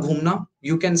bahar ghumna,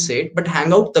 you can say it, but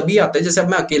hangout तभी आता है जैसे अब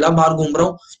मैं अकेला बाहर घूम रहा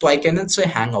हूँ, तो I cannot say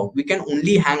hang out. We can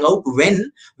only hang out when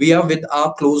we are with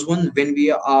our close one, when we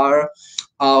are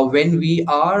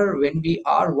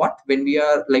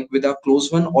like with our close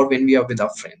one, or when we are with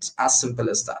our friends, as simple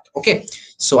as that। Okay,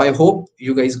 so I hope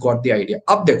you guys got the idea।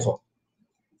 अब देखो,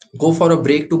 go for a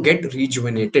break to get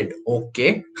rejuvenated।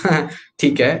 Okay,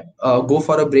 ठीक है, go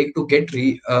for a break to get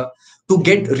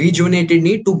rejuvenated,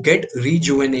 need to get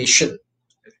rejuvenation,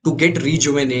 to get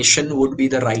rejuvenation would be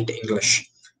the right English।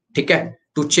 ठीक है,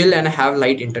 to chill and have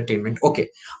light entertainment। Okay,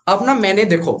 अब ना मैंने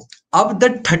देखो, अब the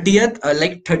 30th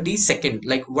like 32nd,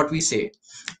 like what we say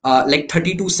like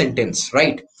 32 sentence,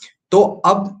 right? तो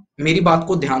अब मेरी बात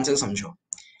को ध्यान से समझो।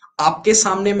 आपके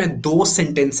सामने मैं दो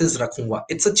सेंटेंसेस रखूंगा,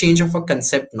 it's a change of a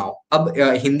concept now. अब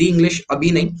हिंदी इंग्लिश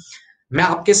अभी नहीं, मैं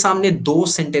आपके सामने दो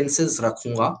सेंटेंसेस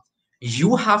रखूंगा।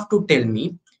 You have to tell me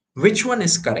which one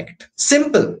is correct.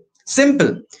 Simple,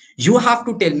 simple. You have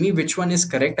to tell me which one is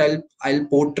correct। I'll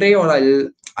portray, or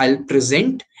I'll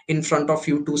present in front of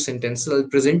you two sentences। I'll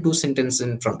present two sentences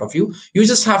in front of you, you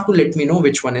just have to let me know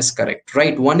which one is correct,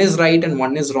 right? One is right and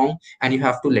one is wrong, and you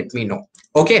have to let me know।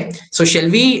 Okay, so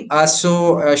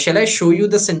shall I show you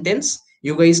the sentence?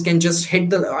 You guys can just hit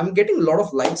the, I'm getting a lot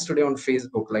of likes today on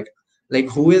Facebook, like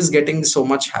who is getting so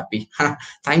much happy?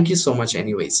 Thank you so much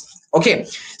anyways। Okay,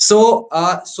 so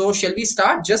shall we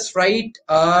start? Just write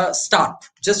start,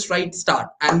 just write start,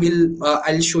 and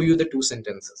I'll show you the two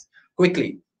sentences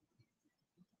quickly।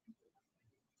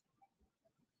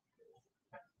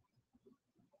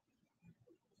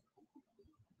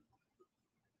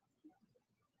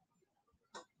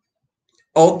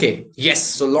 Okay, yes,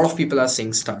 so a lot of people are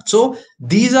saying start, so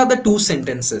these are the two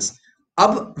sentences।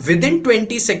 अब within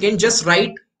 20 seconds just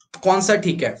write कौन सा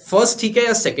ठीक है, first ठीक है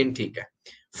या second ठीक है,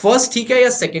 फर्स्ट ठीक है या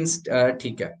सेकंड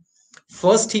ठीक है,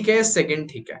 फर्स्ट ठीक है या सेकंड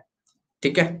ठीक है,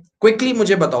 ठीक है? क्विकली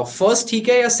मुझे बताओ फर्स्ट ठीक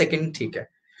है या सेकंड ठीक है।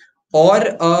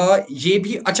 और ये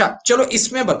भी अच्छा, चलो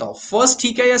इसमें बताओ फर्स्ट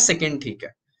ठीक है या सेकंड ठीक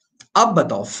है। अब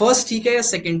बताओ फर्स्ट ठीक है या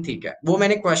सेकंड ठीक है, वो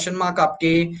मैंने क्वेश्चन मार्क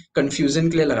आपके कंफ्यूजन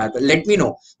के लिए लगाया था। Let me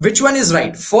know which one is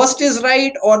right, first is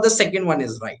right और the second one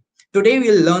is right. Today we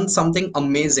will learn something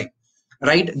amazing,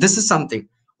 right? This is something।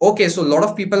 Okay, so a lot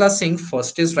of people are saying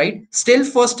first is right, still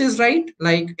first is right,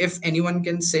 like if anyone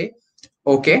can say।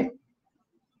 Okay,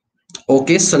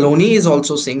 okay, Saloni is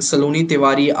also saying, Saloni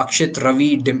Tiwari, Akshit, Ravi,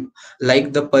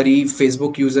 like the Pari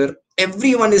Facebook user,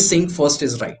 everyone is saying first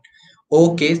is right।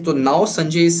 Okay, so now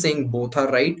Sanjay is saying both are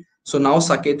right। So now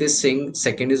Saket is saying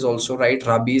second is also right।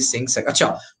 Rabi is saying second। अच्छा,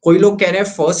 कोई लोग कह रहे हैं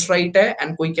first right है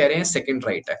and कोई कह रहे हैं सेकंड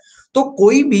राइट है। तो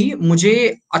कोई भी मुझे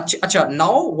अच्छा,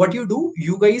 now what you do,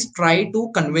 you guys try to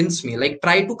convince me, like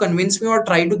try to convince me और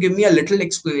try to give me a little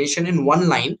explanation in one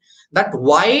line that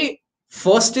why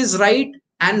first is right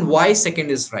and why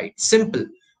second is right। Simple।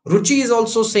 Ruchi is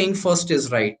also saying first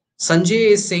is right।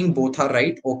 Sanjay is saying both are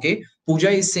right। Okay,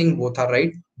 Pooja is saying both are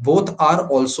right। Both are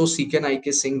also, CK and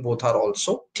IK saying both are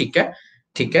also। ठीक है,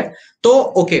 ठीक है। तो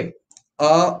okay,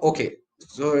 okay,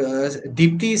 so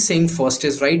Deepthi is saying first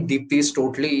is right। Deepthi is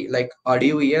totally like अड़ी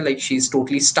हुई है, like she's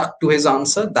totally stuck to his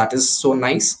answer। That is so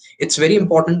nice। It's very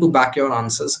important to back your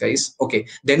answers, guys। Okay,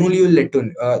 then only you'll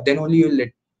then only you'll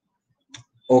let,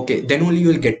 okay, then only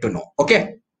you'll get to know।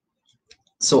 Okay,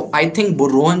 So I think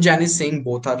Rohan Jan is saying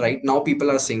both are right. Now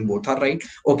people are saying both are right.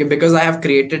 Okay, because I have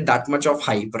created that much of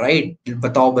hype, right?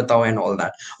 Batao, batao, and all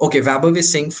that. Okay, Vaibhav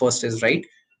is saying first is right.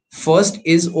 First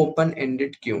is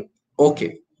open-ended क्यों?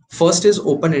 Okay, first is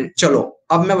open-ended. चलो,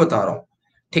 अब मैं बता रहा हूँ.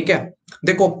 ठीक है?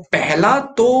 देखो, पहला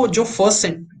तो जो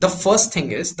the first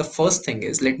thing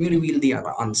is, let me reveal the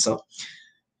answer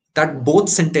that both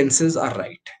sentences are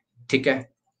right. ठीक है?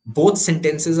 Both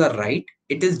sentences are right.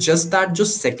 It is just that जो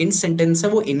second sentence है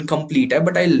वो incomplete है,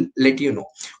 but I'll let you know.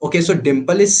 Okay, so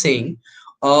Dimple is saying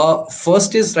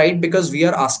first is right because we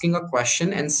are asking a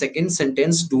question and second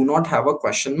sentence do not have a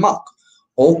question mark.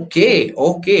 Okay,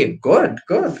 okay, good,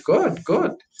 good, good,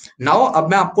 good. Now अब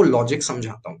मैं आपको logic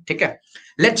समझाता हूँ. ठीक है?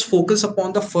 Let's focus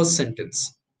upon the first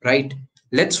sentence, right?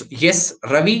 Yes,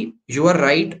 Ravi, you are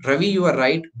right. Ravi, you are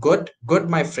right. Good, good,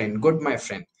 my friend. Good, my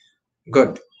friend.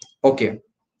 Good. Okay,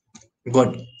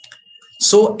 good.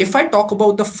 So if I talk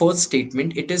about the first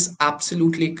statement, it is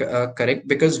absolutely correct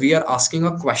because we are asking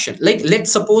a question. Like,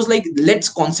 let's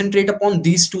concentrate upon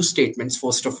these two statements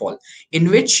first of all, in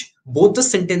which both the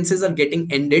sentences are getting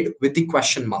ended with the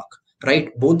question mark,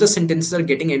 right? Both the sentences are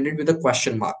getting ended with a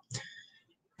question mark.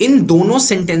 इन दोनों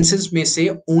sentences में से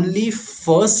only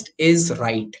first is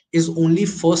right.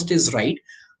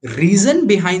 Reason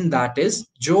behind that is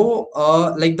जो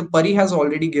like the Pari has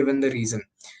already given the reason.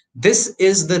 This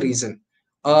is the reason.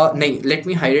 नहीं, let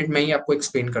me hide it. मैं ही आपको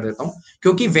explain कर देता हूँ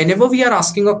क्योंकि whenever we are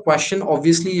asking a question,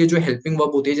 obviously ये जो helping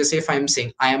verb होती है, जैसे if I am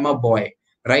saying I am a boy,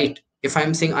 right? If I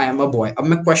am saying I am a boy, अब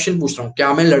मैं question पूछ रहा हूँ,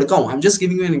 क्या मैं लड़का हूँ? I'm just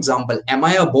giving you an example. Am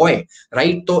I a boy,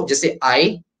 right? तो जैसे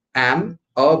I am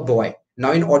a boy.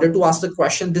 Now, in order to ask the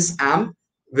question, this am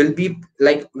will be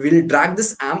like, we'll drag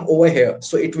this am over here.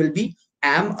 So it will be,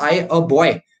 am I a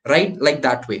boy? Right? Like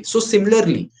that way. So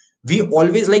similarly, we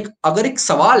always like, अगर एक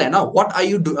सवाल है ना, what are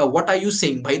you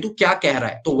saying? भाई तू क्या कह रहा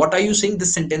है? तो what are you saying?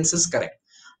 This sentence is correct.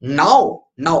 Now,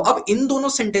 अब इन दोनों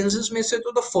sentences में से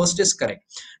तो the first is correct.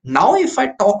 Now, if I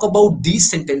talk about these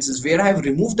sentences where I have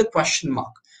removed the question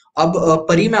mark, अब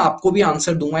परी मैं आपको भी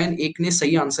आंसर दूंगा एंड एक ने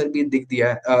सही आंसर भी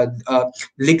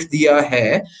लिख दिया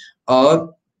है.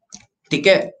 ठीक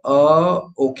है?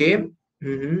 Okay,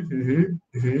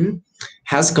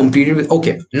 has completed with.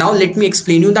 Okay, now let me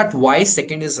explain you that why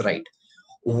second is right.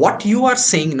 What you are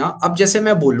saying ना, अब जैसे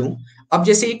मैं बोलूं, अब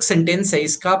जैसे एक सेंटेंस है,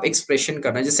 इसका आप एक्सप्रेशन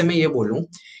करना. जैसे मैं ये बोलूं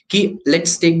कि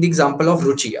let's take the example of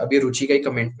रुचि. अब ये रुचि का ही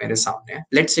कमेंट मेरे सामने है.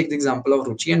 Let's take the example of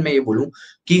Ruchi and मैं ये बोलूं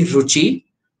कि रुचि,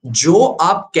 जो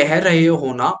आप कह रहे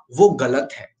हो ना वो गलत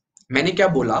है. मैंने क्या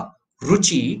बोला?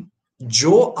 रुचि,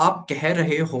 जो आप कह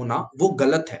रहे हो ना वो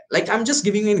गलत है. Like I am just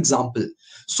giving an example.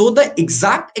 So the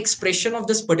exact expression of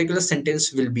this particular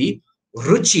sentence will be,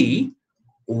 Ruchi,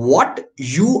 what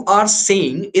you are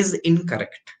saying is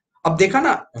incorrect. अब देखा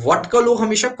ना, what का लोग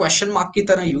हमेशा क्वेश्चन मार्क की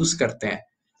तरह यूज करते हैं,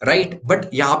 राइट? बट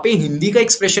यहाँ पे हिंदी का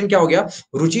एक्सप्रेशन क्या हो गया?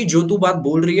 रुचि, जो तू बात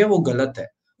बोल रही है वो गलत है.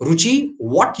 रुचि,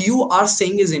 what you are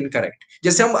saying is incorrect.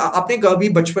 जैसे हम, आपने कभी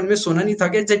बचपन में सुना नहीं था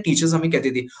कि जैसे टीचर्स हमें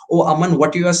कहती थी, ओ अमन,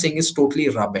 what you are saying is totally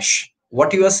rubbish.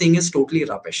 what you are saying is totally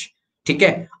rubbish. ठीक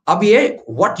है? अब ये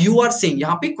what you are saying,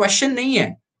 यहाँ पे क्वेश्चन नहीं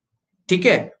है. ठीक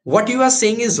है? What you are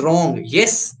saying is wrong.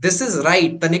 Yes, this is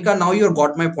right. Tanika, now you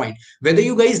got my point. Whether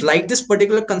you guys like this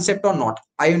particular concept or not,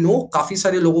 I know काफी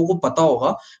सारे लोगों को पता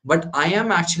होगा, but I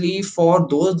am actually for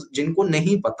those जिनको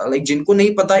नहीं पता. Like जिनको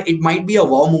नहीं पता, it might be a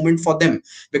wow moment for them,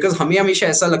 because हमें हमेशा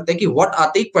ऐसा लगता है कि what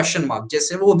आते ही question mark,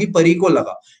 जैसे वो अभी परी को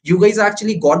लगा. You guys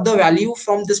actually got the value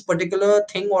from this particular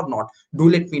thing or not? Do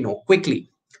let me know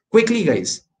quickly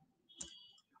guys.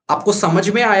 आपको समझ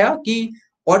में आया कि?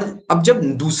 और अब जब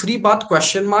दूसरी बात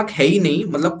क्वेश्चन मार्क है ही नहीं,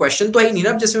 मतलब क्वेश्चन तो है ही नहीं ना.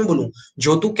 अब जैसे मैं बोलूं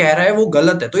जो तू कह रहा है वो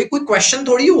गलत है, तो ये कोई क्वेश्चन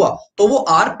थोड़ी हुआ, तो वो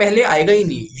आर पहले आएगा ही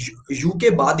नहीं, यू के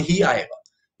बाद ही आएगा.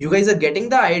 You guys are getting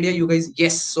the idea? You guys,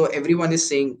 yes. So everyone is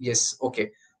saying yes. Okay,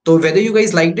 तो whether you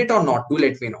guys liked it और not, do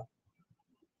let me know.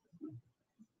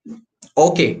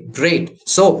 Okay, great.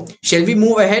 So shall we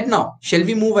move ahead now? Shall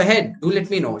we move ahead? Do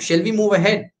let me know. Shall we move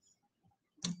ahead?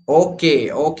 Okay.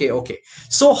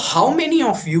 So how many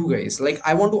of you guys, like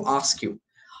I want to ask you,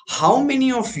 how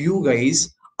many of you guys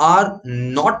are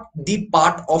not the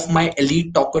part of my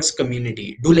elite talkers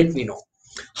community? Do let me know.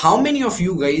 How many of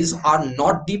you guys are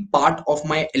not the part of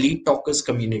my elite talkers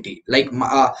community? Like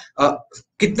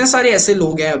कितने सारे ऐसे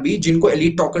लोग हैं अभी जिनको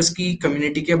elite talkers की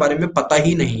community के बारे में पता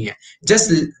ही नहीं है?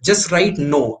 Just write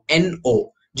no, NO.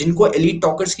 जिनको एलिट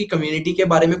टॉकर्स की कम्युनिटी के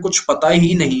बारे में कुछ पता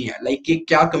ही नहीं है, लाइक कि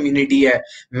क्या कम्युनिटी है,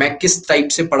 मैं किस टाइप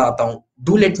से पढ़ाता हूँ.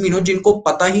 डू लेट मी नो जिनको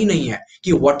पता ही नहीं है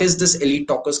कि what is this elite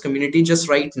talkers community. Just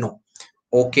right no.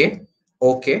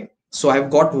 Okay, so I have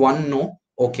got one no.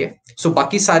 Okay, सो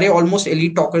बाकी सारे ऑलमोस्ट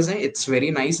एलिट टॉकर्स हैं. It's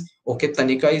very nice. ओके,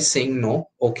 तनिका is saying no.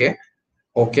 Okay,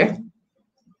 okay,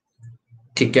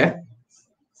 ठीक है,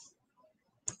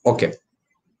 ओके,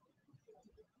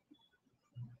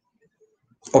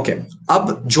 ओके।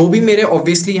 अब जो भी मेरे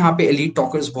ऑब्वियसली यहाँ पे एलीट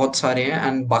टॉकर्स बहुत सारे हैं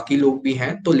एंड बाकी लोग भी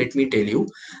हैं, तो let me tell you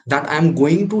that I am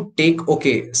going to take,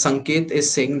 okay, संकेत is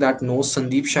saying that no,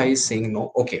 Sandeep Shah is saying no,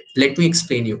 okay, let me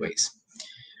explain you guys.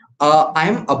 I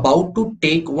am about to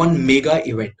take one mega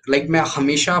event, like मैं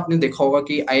हमेशा, आपने देखा होगा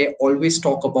कि I always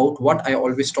talk about what, I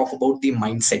always talk about the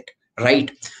mindset,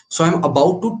 right? So I am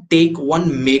about to take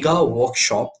one mega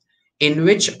workshop in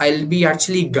which I'll be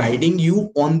actually guiding you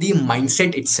on the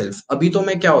mindset itself. अभी तो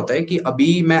मैं, क्या होता है कि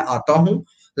अभी मैं आता हूँ,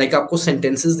 like आपको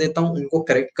sentences देता हूँ, उनको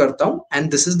correct करता हूँ,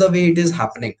 and this is the way it is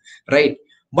happening, right?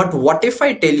 But what if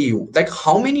I tell you, like,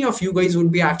 how many of you guys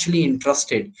would be actually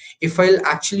interested if I'll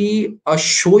actually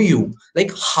show you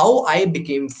like how I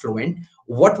became fluent,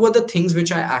 what were the things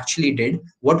which I actually did,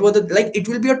 what were the, like, it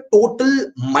will be a total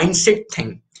mindset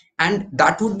thing, and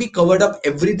that would be covered up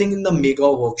everything in the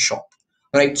mega workshop,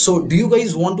 right? So do you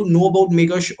guys want to know about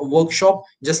mega workshop?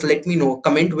 Just let me know,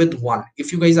 comment with one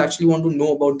if you guys actually want to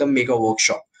know about the mega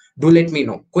workshop. Do let me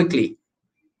know quickly.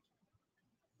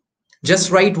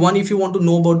 Just write one if you want to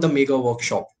know about the mega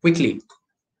workshop quickly.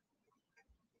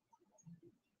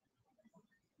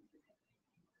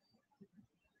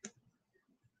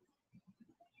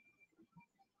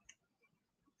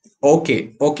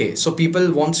 Okay, okay. So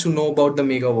people wants to know about the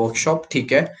mega workshop.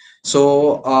 ठीक है. So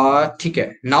ठीक है.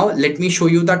 Now let me show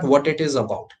you that what it is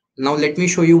about. Now let me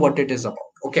show you what it is about.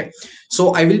 Okay. So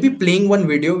I will be playing one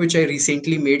video which I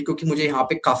recently made, क्योंकि मुझे यहाँ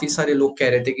पे काफी सारे लोग कह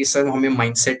रहे थे कि सर हमें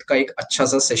mindset का एक अच्छा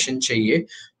सा सेशन चाहिए.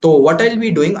 तो what I'll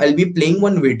be doing, I'll be playing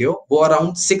one video, वो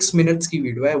around 6 minutes की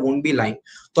video है, I won't be lying.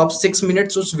 तो आप 6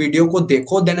 minutes उस वीडियो को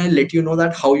देखो, then I'll let you know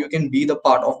that how you can be the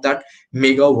part of that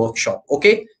mega workshop.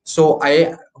 Okay. So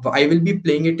I will be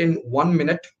playing it in 1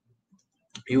 minute.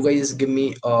 You guys give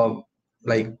me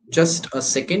like just a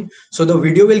second. So the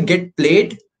video will get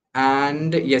played,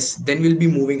 and yes, then we'll be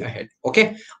moving ahead. Okay.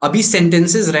 Abhi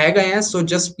sentences reh gaye hain, so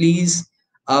just please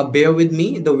bear with me.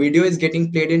 The video is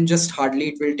getting played in just hardly,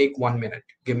 it will take 1 minute.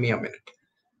 Give me a minute.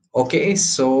 Okay.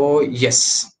 So yes.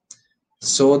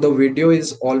 So the video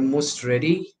is almost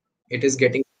ready. It is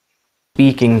getting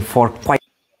speaking for quite.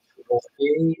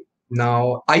 okay.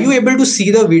 Now, are you able to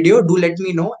see the video? Do let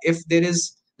me know if there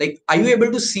is, like, are you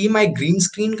able to see my green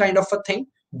screen kind of a thing?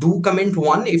 Do comment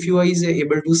one if you are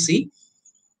able to see.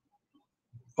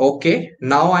 Okay,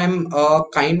 now I'm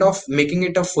kind of making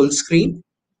it a full screen.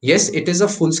 Yes, it is a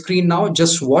full screen now.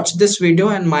 Just watch this video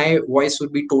and my voice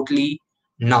would be totally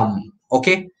numb.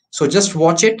 Okay, so just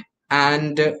watch it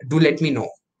and do let me know.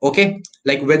 Okay,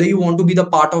 like whether you want to be the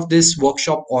part of this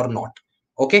workshop or not.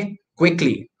 Okay,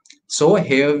 quickly. So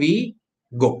here we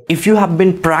go. If you have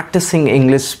been practicing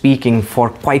English speaking for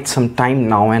quite some time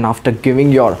now, and after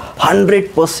giving your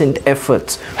 100%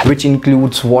 efforts, which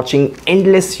includes watching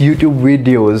endless YouTube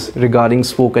videos regarding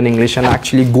spoken English and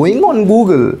actually going on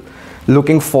Google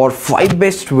looking for 5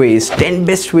 best ways, 10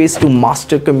 best ways to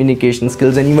master communication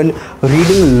skills, and even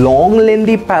reading long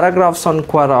lengthy paragraphs on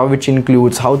Quora, which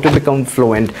includes how to become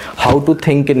fluent, how to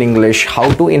think in English,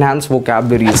 how to enhance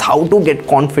vocabularies, how to get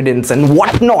confidence and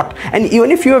whatnot. And even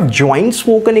if you have joined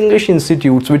spoken English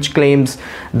institutes which claims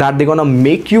that they're gonna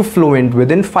make you fluent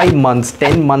within 5 months,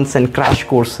 10 months and crash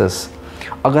courses,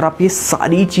 अगर आप ये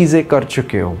सारी चीज़ें कर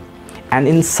चुके हो and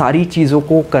in सारी चीज़ों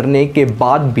को करने के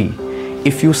बाद भी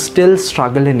if you still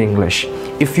struggle in English,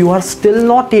 if you are still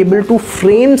not able to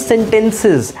frame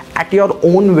sentences at your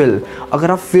own will,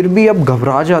 अगर आप फिर भी अब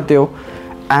घबरा जाते हो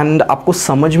एंड आपको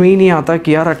समझ में ही नहीं आता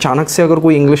कि यार अचानक से अगर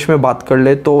कोई इंग्लिश में बात कर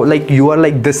ले तो like you are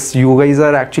like this, you guys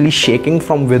are actually shaking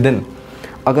from with in,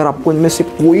 अगर आपको इनमें से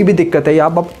कोई भी दिक्कत है या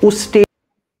आप उस stage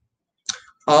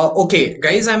Okay,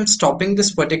 guys, I'm stopping this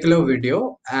particular video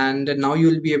and now you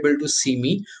will be able to see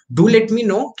me. Do let me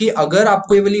know कि अगर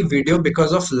आपको ये वाली वीडियो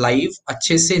because of live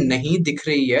अच्छे से नहीं दिख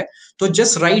रही है तो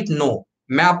just write no.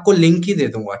 मैं आपको लिंक ही दे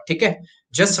दूंगा, ठीक है?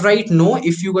 Just write no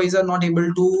if you guys are not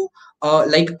able to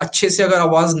like अच्छे से अगर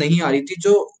आवाज नहीं आ रही थी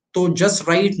जो, तो just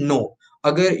write no.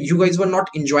 अगर you guys were not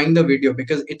enjoying the video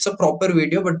because it's a proper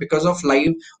video but because of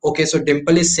live, okay, so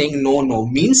Dimple is saying no no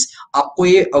means आपको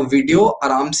ये वीडियो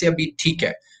आराम से अभी ठीक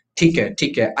है, ठीक है,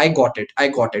 ठीक है, I got it, I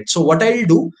got it. So what I'll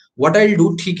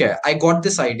do, ठीक है, I got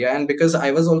this idea and because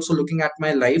I was also looking at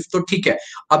my life, तो ठीक है,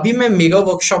 अभी मैं मेगा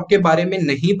वर्कशॉप के बारे में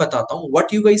नहीं बताता हूँ.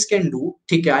 What you guys can do,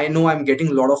 ठीक है, I know I'm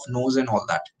getting lot of no's and all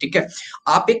that, ठीक है,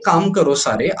 आप एक काम करो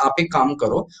सारे, आप एक काम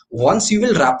करो, once you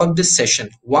will wrap up this session,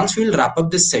 once we will wrap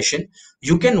up this session,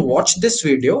 you can watch this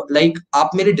video. like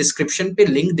आप मेरे डिस्क्रिप्शन पे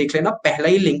लिंक देख लेना, पहला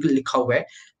ही लिंक लिखा हुआ है,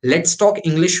 लेट्स टॉक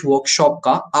इंग्लिश वर्कशॉप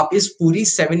का। आप इस पूरी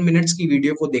 7 मिनट्स की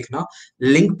वीडियो को देखना,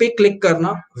 लिंक पे क्लिक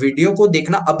करना, वीडियो को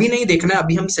देखना, अभी नहीं देखना है,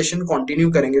 अभी हम सेशन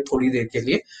कंटिन्यू करेंगे थोड़ी देर के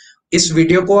लिए। इस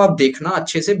वीडियो को आप देखना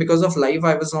अच्छे से, because of live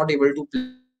I was not able to,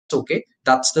 okay,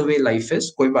 that's the way life is,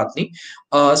 कोई बात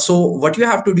नहीं। So what you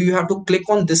have to do, you have to click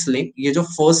on this link, ये जो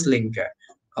फर्स्ट लिंक है,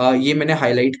 ये मैंने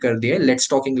हाईलाइट कर दिया है, लेट्स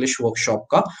टॉक इंग्लिश वर्कशॉप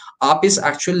का। आप इस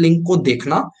एक्चुअल लिंक को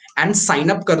देखना एंड साइन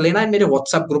अप कर लेना, एंड मेरे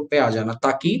व्हाट्सएप ग्रुप पे आ जाना,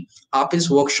 ताकि आप इस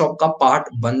वर्कशॉप का पार्ट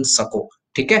बन सको।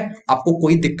 ठीक है, आपको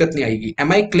कोई दिक्कत नहीं आएगी।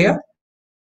 M I clear?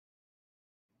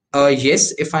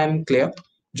 Yes, if I am clear.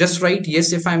 Just write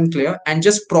yes if I am clear, and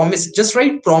just promise. Just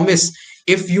write promise.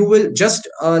 If you will just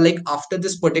like after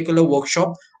this particular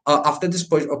workshop, after this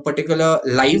particular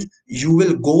live, you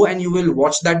will go and you will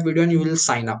watch that video and you will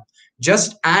sign up.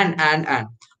 Just and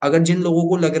अगर जिन लोगों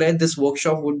को लग रहा है this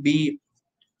workshop would be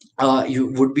you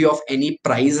would be of any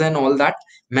price and all that,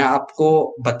 मैं आपको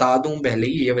बता दूं पहले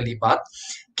ही ये वाली बात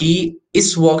कि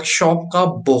इस वर्कशॉप का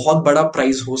बहुत बड़ा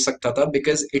प्राइस हो सकता था,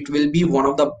 because it will be one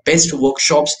of the best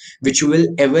workshops which you will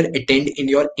ever attend in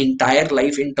your entire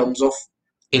life in terms of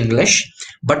English.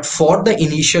 But for the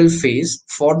initial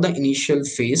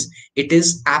phase, it is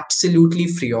absolutely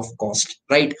free of cost,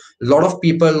 right? Lot of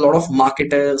people, lot of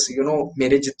marketers,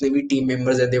 मेरे जितने भी team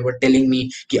members हैं, they were telling me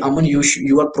कि Aman,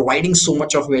 you are providing so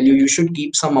much of value, you should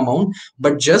keep some amount.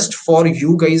 But just for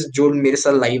you guys जो मेरे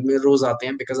साथ live में रोज आते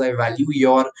हैं, because I value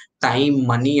your time,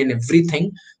 money and everything,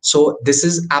 so this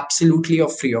is absolutely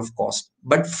of free of cost.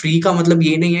 But free का मतलब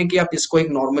ये नहीं है कि आप इसको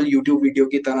एक normal YouTube वीडियो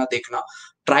की तरह देखना।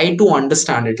 try to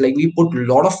understand it, like we put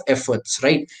lot of efforts,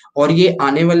 right? और ये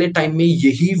आने वाले टाइम में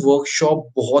यही वर्कशॉप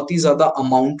बहुत ही ज्यादा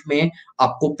अमाउंट में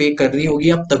आपको पे करनी होगी,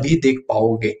 आप तभी देख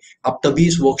पाओगे, आप तभी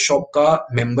इस वर्कशॉप का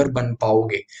मेंबर बन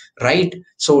पाओगे, right?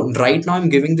 So right now I am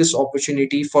giving this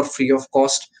opportunity for free of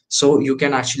cost, so you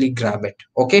can actually grab it.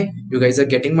 Okay, you guys are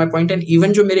getting my point. And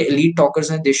even जो मेरे elite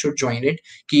talkers हैं, they should join it,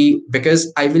 कि because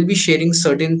I will be sharing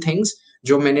certain things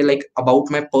जो मैंने like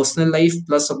about my personal life,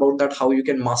 plus about that how you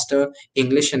can master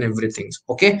English and everything.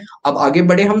 Okay, अब आगे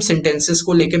बढ़े हम sentences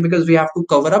को लेके, because we have to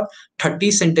cover up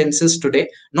 30 sentences today,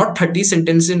 not 30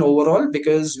 sentences in overall,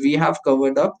 because we have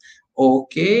covered up,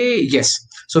 okay, yes,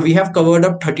 so we have covered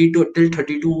up 32 till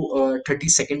 32 30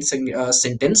 second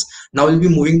sentence. Now we'll be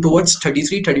moving towards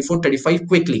 33, 34, 35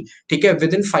 quickly. ठीक है,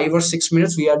 within 5 or 6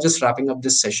 minutes we are just wrapping up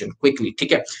this session quickly.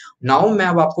 ठीक है, now मैं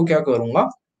अब आपको क्या करूंगा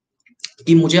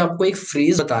कि मुझे आपको एक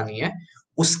फ्रेज बतानी है,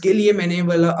 उसके लिए मैंने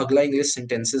वाला अगला इंग्लिश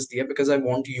सेंटेंसेस दिया, because I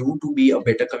want you to be a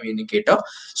better communicator.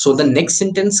 So the next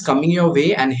sentence coming your way,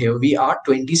 and here we are,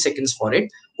 20 seconds for it.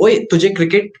 ओए, तुझे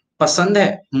क्रिकेट पसंद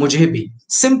है? मुझे भी.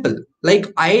 Simple, like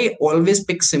I always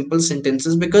pick simple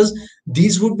sentences because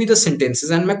these would be the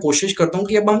sentences, and मैं कोशिश करता हूँ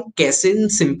कि अब हम कैसे इन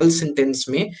simple sentence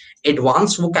में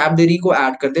advanced vocabulary को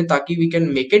add कर दें, ताकि we can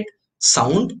make it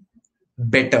sound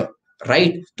better,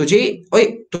 right? तुझे, ओए,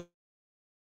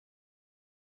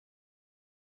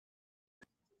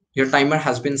 your timer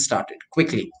has been started.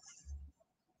 Quickly.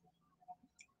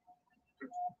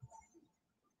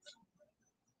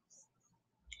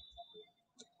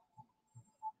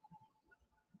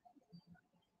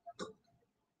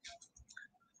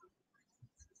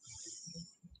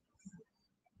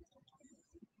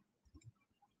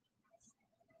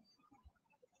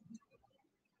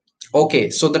 Okay,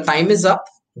 so the time is up.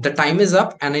 The time is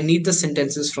up, and I need the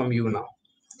sentences from you now.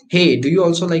 Hey, do you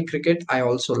also like cricket? I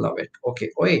also love it. Okay.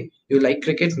 Oi, you like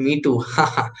cricket? Me too.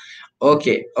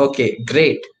 Okay, okay,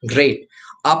 great, great.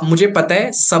 आप, मुझे पता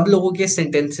है सब लोगों के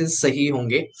sentences सही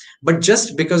होंगे, but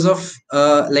just because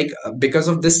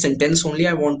of this sentence only,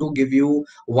 I want to give you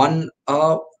one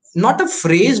not a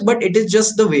phrase, but it is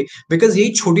just the way, because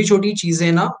यही छोटी छोटी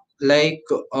चीजें ना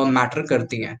like मैटर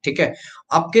करती हैं. ठीक है,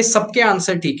 आपके सबके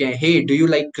आंसर ठीक है. Hey, do you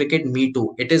like cricket? Me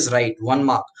too. It is right. 1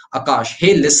 mark. Akash,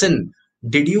 hey, listen.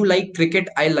 Did you like cricket?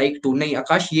 I like to. नहीं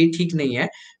आकाश, ये ठीक नहीं है,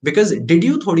 बिकॉज डिड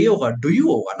यू थोड़ी होगा, डू यू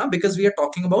होगा ना, because we are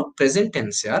talking about present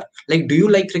tense यार. Like do you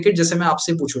like cricket, जैसे मैं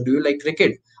आपसे पूछूं do you like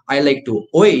cricket, I like to.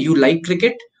 ओए, you like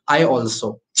cricket? I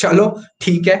also. चलो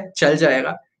ठीक है, चल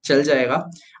जाएगा, चल जाएगा.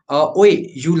 ओए,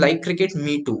 you like cricket?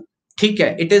 Me to. ठीक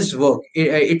है, it is work,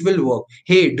 it will work.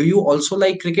 Hey, do you also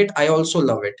like cricket? I also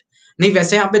love it. नहीं,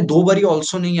 वैसे यहाँ पे दो बारी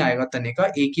ऑल्सो नहीं आएगा तने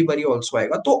का, एक ही बारी ऑल्सो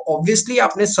आएगा. तो ऑब्वियसली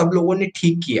आपने सब लोगों ने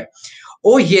ठीक किया.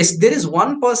 Oh yes, there is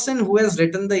one person who has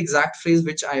written the exact phrase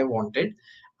which I wanted,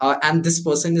 and this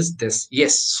person is this.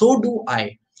 Yes, so do I.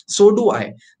 So do I.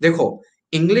 देखो,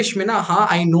 इंग्लिश में ना, हाँ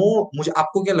आई नो, मुझे,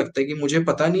 आपको क्या लगता है कि मुझे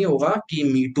पता नहीं होगा कि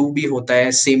मी टू भी होता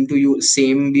है, सेम टू यू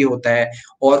सेम भी होता है,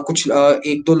 और कुछ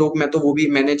एक दो लोग, मैं तो वो भी,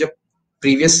 मैंने जब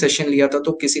प्रीवियस सेशन लिया था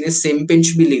तो किसी ने सेम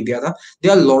पिंच भी ले दिया था.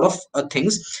 There are a lot of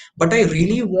things, but I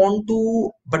really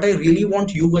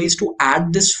want you guys to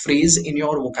add this phrase in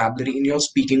your vocabulary, in your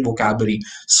speaking vocabulary.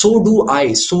 So do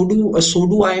I. So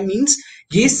do I means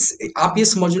ये आप ये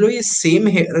समझ लो, ये same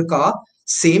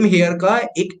here का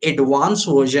एक advance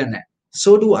version है.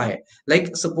 So do I.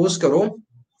 Like suppose करो,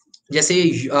 जैसे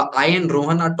I and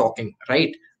Rohan are talking,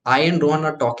 right? I and Rohan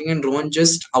are talking, and Rohan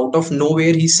just out of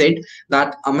nowhere he said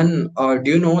that, Aman,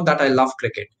 do you know that I love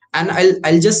cricket? And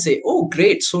I'll just say, oh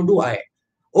great, so do I.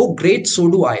 Oh great, so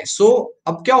do I. So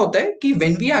अब क्या होता है कि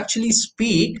when we actually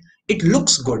speak, it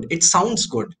looks good, it sounds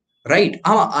good, right?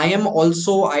 हाँ, I am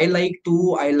also, I like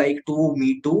to,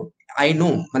 me too. I know,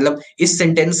 मतलब इस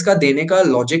sentence का देने का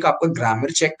लॉजिक आपको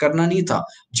ग्रामर चेक करना नहीं था,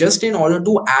 just in order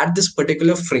to add this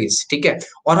particular phrase, ठीक है?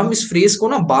 और हम इस फ्रेज को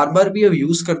ना बार बार भी अब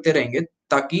यूज करते रहेंगे,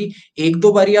 ताकि एक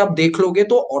दो बारी आप देख लोगे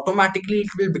तो automatically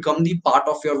it will become the part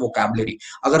of your vocabulary.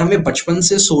 अगर हमें बचपन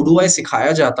से सोडू आई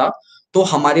सिखाया जाता तो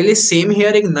हमारे लिए सेम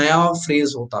हेयर एक नया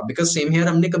फ्रेज होता, बिकॉज सेम हेयर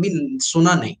हमने कभी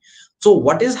सुना नहीं. So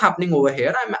what is happening over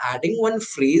here? I'm adding one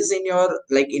phrase in your,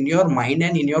 like in your mind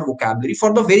and in your vocabulary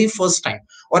for the very first time.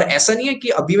 और ऐसा नहीं है कि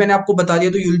अभी मैंने आपको बता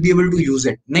दिया तो you will be able to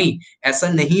use it. नहीं, ऐसा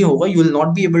नहीं होगा. You will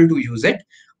not be able to use it.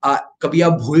 कभी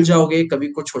आप भूल जाओगे, कभी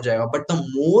कुछ हो जाएगा. But the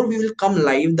more we will come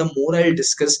live, the more I'll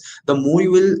discuss, the more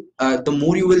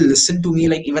you will listen to me.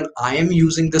 Like even I am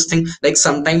using this thing. Like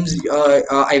sometimes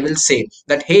I will say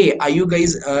that, hey, are you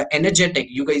guys energetic?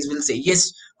 You guys will say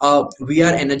yes, we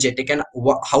are energetic. And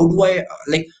how do I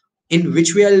like? In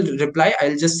which way I'll reply?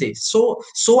 I'll just say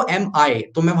so am I.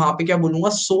 तो मैं वहां पे क्या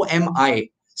बोलूंगा? So am I.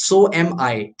 So am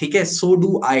I. ठीक है? So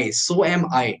do I. So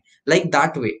am I. Like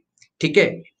that way. ठीक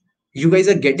है? You guys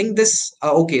are getting this?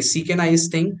 Okay, seek and eyes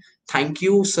thing. Thank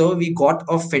you, sir. We got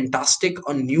a fantastic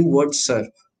a new word, sir.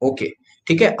 Okay.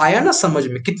 ठीक है, आया ना समझ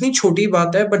में? कितनी छोटी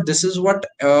बात है, but this is what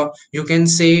you can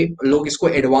say. लोग इसको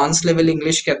एडवांस लेवल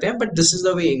इंग्लिश कहते हैं, but this is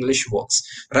the way English works,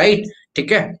 right?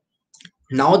 ठीक है.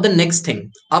 नाउ द नेक्स्ट थिंग,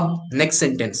 अब नेक्स्ट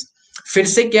सेंटेंस फिर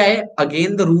से क्या है?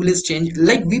 Again the rule is change.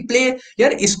 Like we play,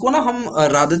 यार इसको ना हम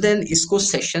रादर देन इसको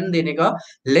सेशन देने का,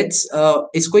 लेट्स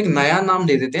इसको एक नया नाम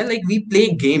दे देते हैं. Like we play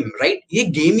game, right? ये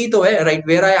गेम ही तो है, right?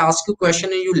 Where I ask you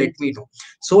question and you let me know.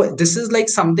 So this is like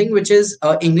something which is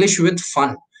English with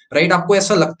fun, right? आपको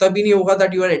ऐसा लगता भी नहीं होगा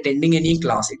that you are attending any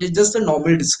class. It is just a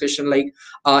normal discussion. Like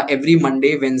every Monday,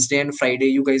 Wednesday and Friday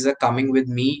you guys are coming with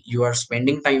me, you are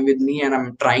spending time with me, and I'm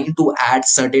trying to add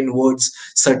certain words,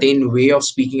 certain way of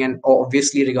speaking, and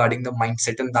obviously regarding the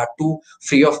mindset, and that too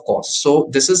free of cost. So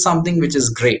this is something which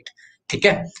is great.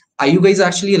 Okay, are you guys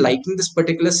actually liking this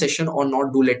particular session or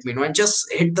not? Do let me know, and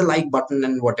just hit the like button,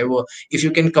 and whatever, if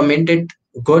you can comment it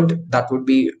good, that would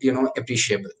be, you know,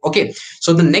 appreciable. Okay,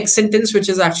 so the next sentence which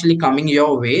is actually coming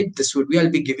your way, this would be, I'll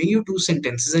be giving you two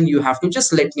sentences and you have to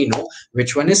just let me know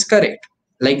which one is correct.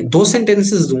 Like those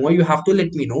sentences dunga, you have to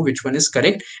let me know which one is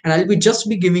correct, and I'll be just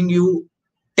be giving you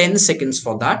 10 seconds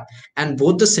for that. And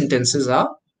both the sentences are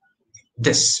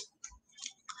this: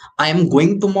 I am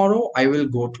going tomorrow, I will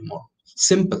go tomorrow.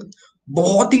 Simple.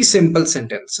 बहुत ही simple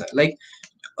sentence है.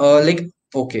 Like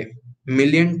okay,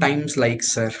 million times like,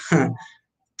 sir.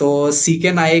 तो seek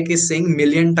and Nayak is saying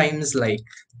million times like.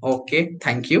 Okay,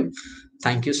 thank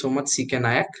you so much, seek and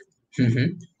Nayak.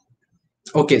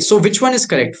 Okay, so which one is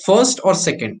correct, first or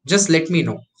second? Just let me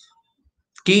know.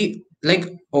 Ki, like,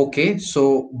 okay,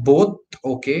 so both.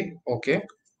 Okay,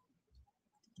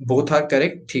 both are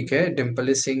correct. ठीक है, Dimple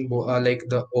is saying like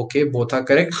the okay, both are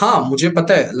correct. हाँ, मुझे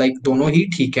पता है, like दोनों ही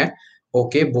ठीक है.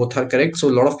 Okay, both are correct. So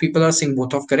a lot of people are saying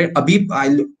both are correct. अभी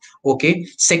I'll okay,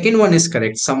 second one is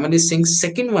correct. Someone is saying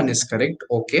second one is correct.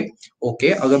 Okay,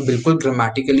 अगर बिल्कुल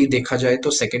grammatically देखा जाए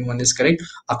तो second one is correct.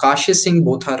 Akash is saying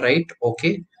both are right.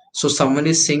 Okay, so someone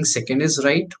is saying second is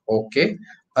right. Okay,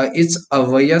 it's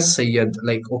Avaya Sayyed.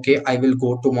 Like okay, I will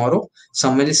go tomorrow.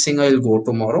 Someone is saying I will go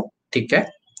tomorrow. ठीक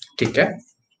है.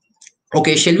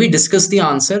 Okay, shall we discuss the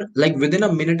answer? Like within a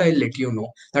minute, I'll let you know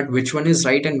that which one is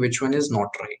right and which one is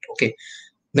not right. Okay.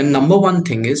 The number one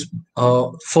thing is,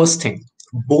 first thing,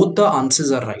 both the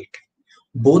answers are right.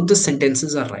 Both the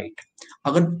sentences are right.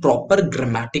 अगर proper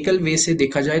grammatical way से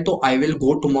देखा जाए तो I will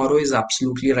go tomorrow is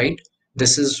absolutely right.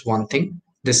 This is one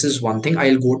thing.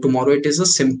 I'll go tomorrow. It is a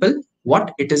simple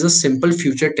what? It is a simple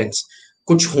future tense.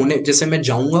 कुछ होने जैसे मैं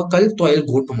जाऊंगा कल तो I'll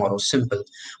go tomorrow. Simple.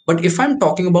 But if I'm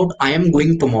talking about I am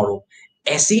going tomorrow,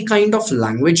 ऐसी kind of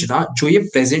language ना, जो ये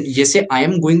प्रेजेंट, जैसे आई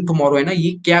एम गोइंग टुमारो है ना,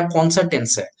 ये क्या कौन सा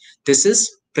टेंस है? This is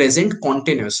present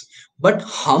continuous. But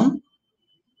हम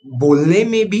बोलने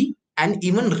में भी एंड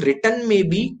इवन रिटन में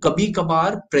भी कभी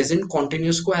कभार प्रेजेंट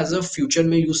कॉन्टिन्यूस को एज अ फ्यूचर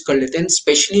में यूज कर लेते हैं,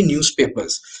 स्पेशली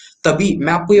न्यूज़पेपर्स। तभी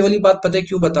मैं आपको ये वाली बात पता है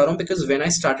क्यों बता रहा हूँ, because when I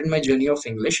started my journey of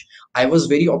English I was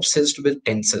very obsessed with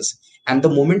tenses, and the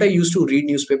moment I used to read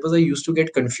newspapers I used to get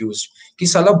confused कि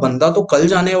साला बंदा तो कल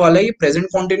जाने वाला है, ये प्रेजेंट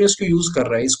कॉन्टिन्यूस क्यों यूज कर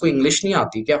रहा है, इसको इंग्लिश नहीं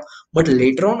आती क्या? But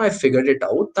later on I figured it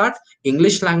out that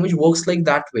English language works like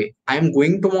that way. I am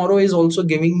going tomorrow is also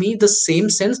giving me the same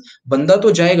sense, बंदा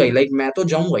तो जाएगा ही, लाइक मैं तो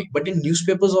जाऊंगा ही, but in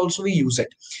newspapers also we use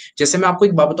it. जैसे मैं आपको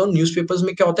एक बात बताऊं, न्यूज़पेपर्स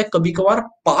में क्या होता है, कभी कभार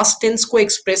पास्ट टेंस को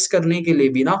एक्सप्रेस करने के लिए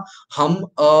भी ना हम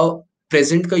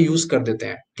प्रेजेंट का यूज कर देते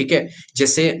हैं, ठीक है।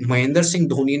 जैसे महेंद्र सिंह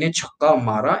धोनी ने छक्का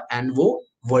मारा एंड वो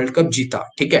वर्ल्ड कप जीता,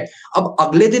 ठीक है। अब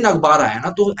अगले दिन अखबार आया ना,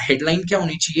 तो हेडलाइन क्या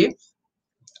होनी चाहिए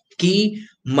कि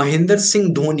Mahendra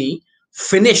Singh Dhoni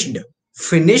finished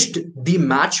finished the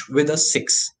match with a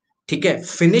six, ठीक है,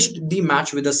 finished the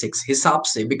match with a six हिसाब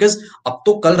से, बिकॉज अब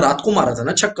तो कल रात को मारा था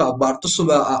ना छक्का, अखबार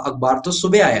तो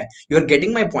सुबह आया है। You are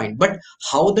getting my point, but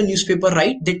how the news paper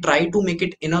right, they try to make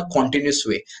it in a continuous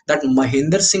way that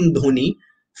Mahendra Singh Dhoni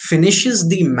finishes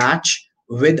the match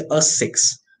with a six,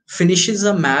 finishes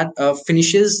the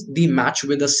match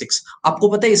with a six। आपको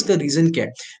पता है इसका reason क्या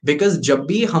है? Because जब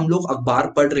भी हम लोग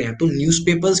अखबार पढ़ रहे हैं तो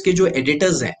न्यूज़पेपर्स के जो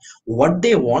एडिटर्स हैं, व्हाट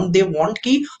दे वांट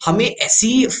कि हमें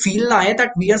ऐसी फील ना आए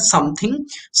that we are something,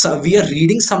 we are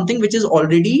reading something which is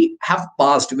already have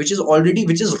past, which is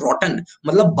रॉटन,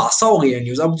 मतलब बासा हो गया है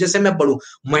न्यूज। अब जैसे मैं पढ़ूं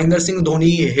Mahendra Singh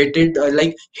Dhoni heated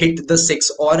like hit the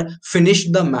six और फिनिश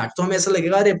द मैच, तो हमें ऐसा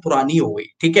लगेगा अरे पुरानी हो गई,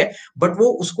 ठीक है। बट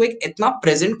वो उसको एक इतना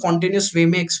प्रेजेंट कॉन्टिन्यूस वे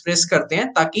में एक्सप्रेस करते हैं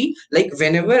ताकि like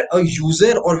when ever a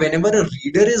user और when ever a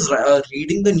reader is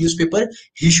reading the news paper,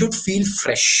 he should feel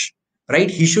fresh,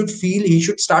 right? He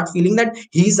should start feeling that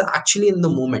he is actually in the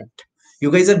moment।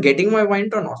 You guys are getting my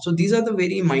point or not? So these are the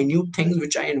very minute things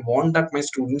which I want that my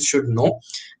students should know,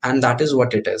 and that is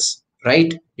what it is,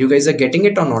 right? You guys are getting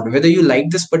it or not? Whether you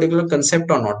like this particular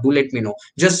concept or not, do let me know।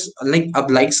 just like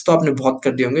अब likes तो आपने बहुत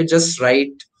कर दिए होंगे, just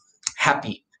write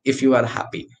happy if you are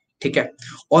happy, ठीक है।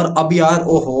 और अब यार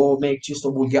ओहो, मैं एक चीज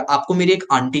तो भूल गया, आपको मेरी एक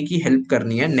आंटी की हेल्प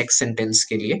करनी है नेक्स्ट सेंटेंस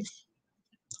के लिए।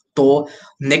 तो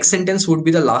next sentence would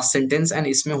be the last sentence, and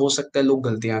इसमें हो सकता है लोग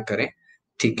गलतियां करें,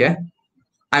 ठीक है।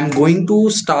 I am going to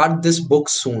start this book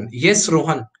soon. Yes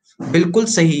Rohan, बिल्कुल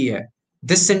सही है।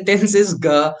 This sentence is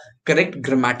correct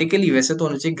grammatically, वैसे तो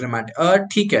होना चाहिए ग्रामेटिक,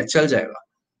 ठीक है चल जाएगा,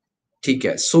 ठीक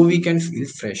है। So we can feel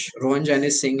fresh, Rohan Jain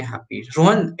is saying happy.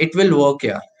 Rohan it will work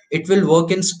यार, it will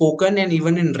work in spoken and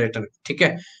even in written, ठीक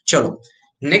है। चलो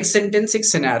नेक्स्ट सेंटेंस, एक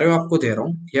सिनेरियो आपको दे रहा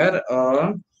हूं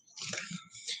यार।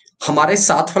 हमारे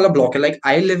साथ वाला ब्लॉक है, like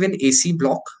I live in AC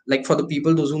block, like for the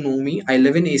people those who know me, I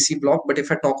live in AC block, but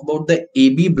if I talk about the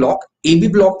AB block, AB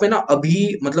block पे ना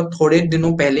अभी मतलब थोड़े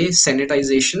दिनों पहले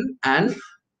सैनिटाइजेशन एंड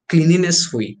क्लीनिनेस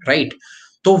हुई, right?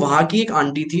 तो वहां की एक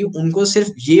आंटी थी, उनको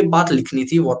सिर्फ ये बात लिखनी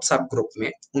थी व्हाट्सएप ग्रुप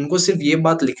में, उनको सिर्फ ये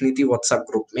बात लिखनी थी व्हाट्सएप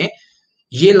ग्रुप में,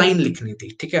 ये लाइन लिखनी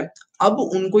थी, ठीक है। अब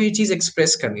उनको ये चीज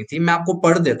एक्सप्रेस करनी थी, मैं आपको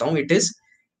पढ़ देता हूँ। इट इज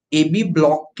एबी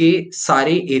ब्लॉक के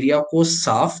सारे एरिया को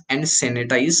साफ एंड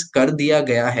सैनिटाइज कर दिया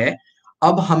गया है,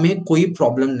 अब हमें कोई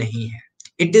प्रॉब्लम नहीं है।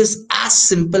 It is as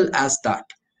simple as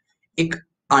that. एक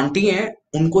आंटी है,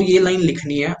 उनको ये लाइन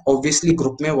लिखनी है, ऑब्वियसली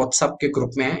ग्रुप में, व्हाट्सएप के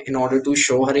ग्रुप में है, in order to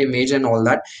show her image and all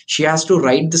that she has to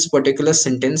right this particular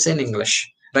sentence in English,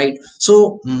 right?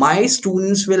 So my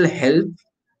students will help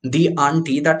the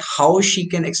auntie that how she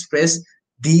can express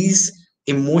these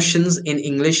emotions in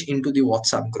English into the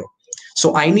WhatsApp group।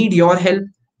 So I need your help।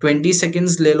 20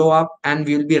 seconds ले लो आप, and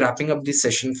we'll be wrapping up this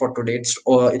session for today।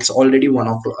 It's already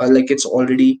 1 hour, like it's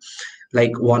already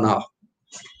like 1 hour,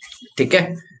 ठीक है।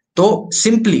 तो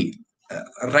simply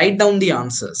write down the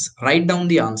answers, write down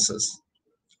the answers,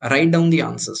 write down the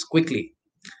answers quickly।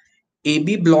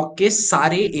 AB block के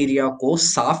सारे area को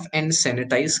साफ and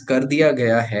sanitise कर दिया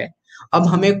गया है, अब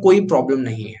हमें कोई प्रॉब्लम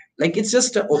नहीं है। Like it's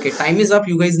just okay, time is up,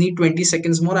 you guys need 20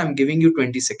 seconds more, I am giving you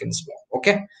 20 seconds more,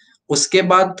 okay? उसके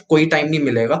बाद कोई टाइम नहीं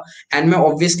मिलेगा, एंड मैं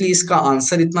ऑब्वियसली इसका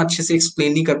आंसर इतना अच्छे से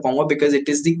एक्सप्लेन नहीं कर पाऊंगा because it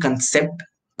is the concept,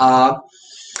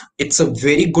 it's a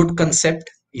very good concept.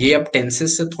 ये अब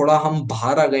टेंसेस से थोड़ा हम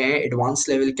बाहर आ गए हैं, एडवांस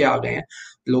लेवल के आ गए हैं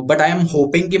लोग, but I am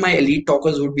hoping कि my elite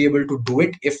talkers would be able to do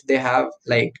it if they have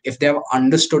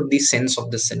understood the sense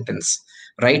of this sentence,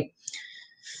 right?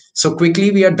 So quickly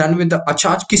we are done with the अच्छा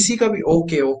आज किसी का भी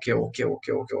okay okay okay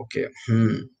okay okay okay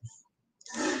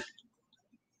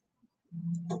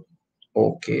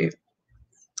okay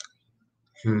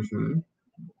hmm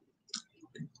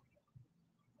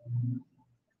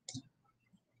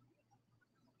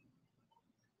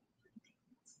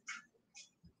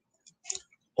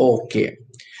okay।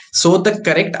 So the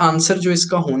correct answer जो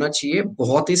इसका होना चाहिए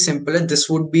बहुत ही simple है, this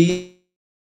would be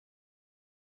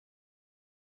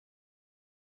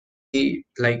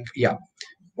like, yeah.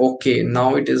 Okay,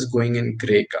 now it is going in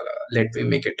gray color. Let me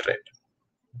make it red.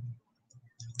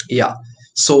 Yeah.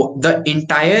 So the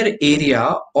entire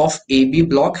area of AB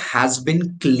block has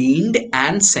been cleaned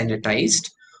and sanitized.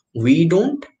 We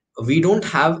don't we don't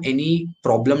have any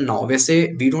problem now. वैसे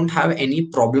we don't have any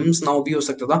problems now भी हो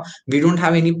सकता था. We don't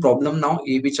have any problem now.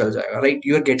 ये भी चल जाएगा, right?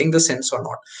 You are getting the sense or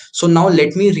not? So now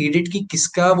let me read it कि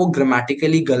किसका वो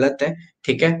grammatically गलत है.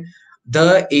 ठीक है?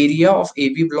 The area of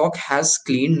AB block has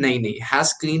cleaned, नहीं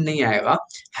has cleaned नहीं आएगा,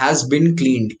 has been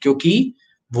cleaned, क्योंकि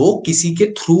वो किसी के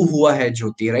थ्रू हुआ है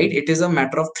ज्योति, right? It is a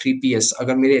matter of 3PS.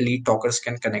 अगर मेरे elite talkers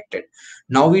can connected,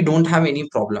 now we don't have any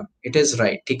problem, it is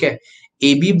right. ठीक है,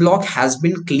 AB block has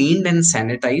been cleaned and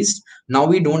sanitized. Now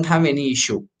we don't have any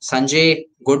issue. Sanjay,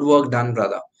 good work done,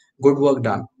 brother. Good work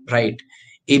done. Right.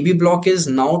 AB block is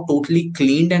now totally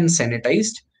cleaned and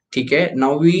sanitized. ठीक है,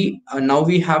 now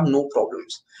we have no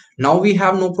problems. Now we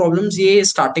have no problems. ये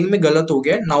starting में गलत हो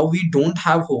गया. Now we don't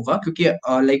have होगा, क्योंकि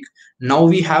like now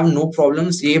we have no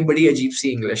problems. ये बड़ी अजीब सी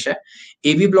इंग्लिश है.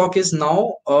 AB block is now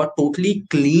totally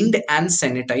cleaned and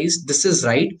sanitized. This is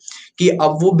right कि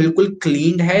अब वो बिल्कुल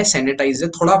cleaned है, sanitized है.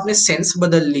 थोड़ा आपने सेंस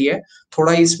बदल लिया है.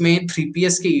 थोड़ा इसमें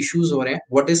 3PS के इश्यूज हो रहे हैं.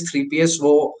 What is 3PS?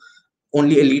 वो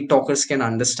only elite talkers can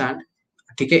understand.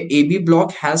 ठीक है, AB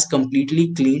block has completely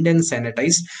cleaned and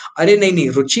sanitised. अरे नहीं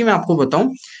रुचि, मैं आपको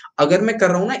बताऊं, अगर मैं कर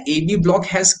रहा हूं ना AB block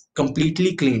has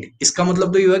completely cleaned, इसका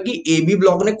मतलब तो ये हुआ कि AB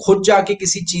ब्लॉक ने खुद जाके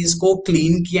किसी चीज को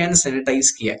क्लीन किया एंड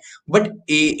सैनिटाइज किया है. बट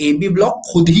AB ब्लॉक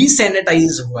खुद ही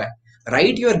सैनिटाइज हुआ है,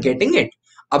 right? You are getting it.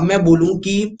 अब मैं बोलूं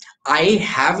कि I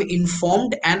have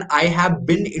informed and I have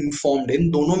been informed, इन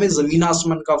दोनों में जमीन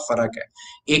आसमान का फर्क है.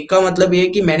 एक का मतलब ये है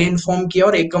कि मैंने इन्फॉर्म किया,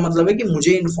 और एक का मतलब है कि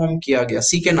मुझे इन्फॉर्म किया गया.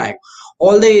 सी के नायक,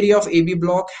 all the area of AB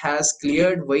block has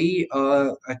cleared. वही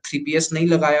 3PS नहीं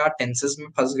लगाया, टेंसेस में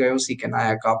फंस गए हो सी के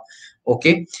नायक आप. Okay,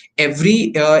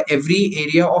 every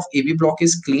area of AB block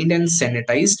is cleaned and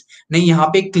sanitised. नहीं, यहाँ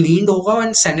पे क्लीन्ड होगा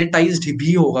एंड सैनिटाइज्ड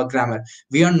भी होगा. Grammar,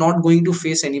 we are not going to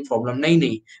face any problem.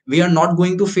 नहीं, we are not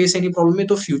going to face any problem में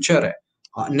तो फ्यूचर है.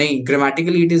 नहीं,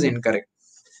 grammatically it is incorrect.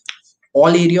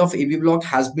 All area of AB block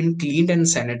has been cleaned and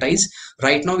sanitized.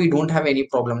 Right now we don't have any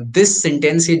problem. This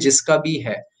sentence ye jiska bhi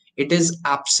hai, it is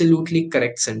absolutely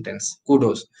correct sentence.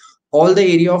 Kudos. All the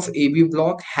area of AB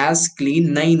block has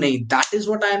cleaned. Nahi, that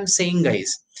is what I am saying,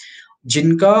 guys.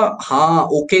 जिनका, हाँ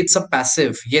okay, it's a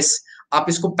passive. Yes, आप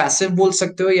इसको passive बोल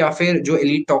सकते हो, या फिर जो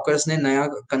एलीट टॉकर्स ने नया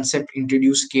कंसेप्ट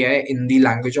इंट्रोड्यूस किया है in the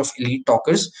language of elite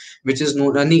talkers, which is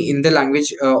known in the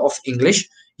language of English,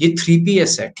 ये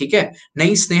 3PS है. ठीक है,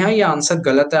 नहीं स्नेहा, ये आंसर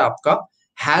गलत है आपका.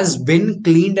 Has been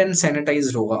cleaned and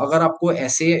sanitised होगा. अगर आपको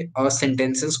ऐसे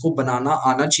सेंटेंसेस को बनाना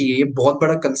आना चाहिए, ये बहुत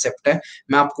बड़ा कंसेप्ट है.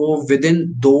 मैं आपको विद इन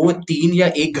 2, 3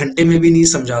 या 1 घंटे में भी नहीं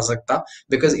समझा सकता,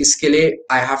 बिकॉज इसके लिए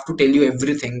I have to tell you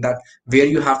everything, that where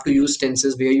you have to use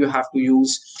tenses, where you have to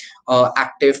use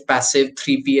active passive.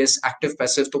 3PS active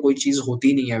passive तो कोई चीज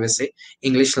होती नहीं है वैसे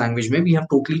इंग्लिश लैंग्वेज में. We have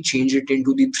totally change it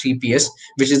into the 3PS,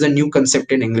 which is a new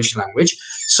concept in English language.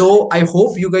 So I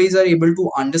hope you guys are able to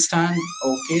understand.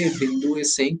 Okay, Bindu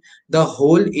is saying the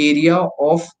whole area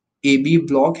of AB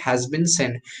block has been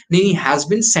नहीं, has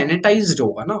been sanitized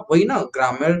होगा ना, वही ना,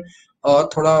 grammar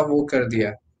थोड़ा वो कर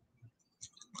दिया.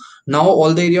 Now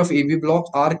all the area of AB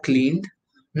block are cleaned.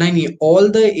 नहीं,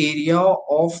 all the area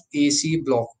of AC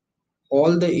block,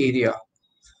 all the area,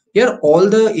 यार all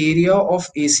the area of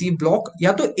AC block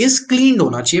या तो इज क्लीन्ड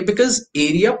होना चाहिए, बिकॉज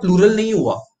एरिया प्लूरल नहीं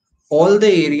हुआ. All the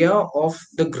area of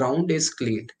the ground is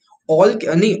cleaned. All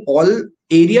नहीं, all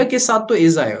area के साथ तो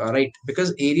इज आएगा, right?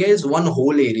 Because area is one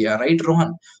whole area, right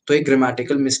Rohan? तो एक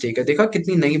ग्रामेटिकल मिस्टेक है. देखा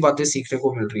कितनी नई बातें सीखने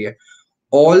को मिल रही है.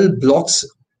 ऑल ब्लॉक्स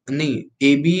नहीं,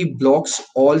 AB blocks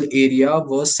all area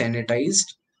was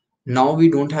sanitized. Now we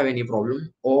don't have any problem.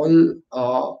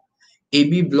 All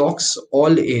AB blocks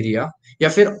all area, या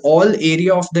फिर all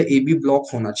area of the AB block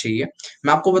होना चाहिए.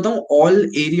 मैं आपको बताऊं all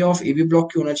area of AB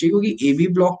block क्यों होना चाहिए, क्योंकि AB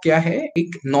ब्लॉक क्या है,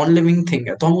 एक नॉन लिविंग थिंग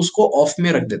है, तो हम उसको ऑफ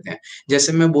में रख देते हैं.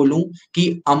 जैसे मैं बोलूं कि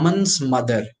अमन्स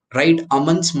मदर, राइट?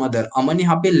 अमन्स मदर, अमन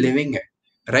यहाँ पे लिविंग है,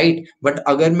 राइट? बट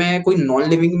अगर मैं कोई नॉन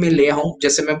लिविंग में ले आऊं,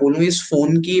 जैसे मैं बोलूं इस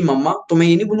फोन की मम्मा, तो मैं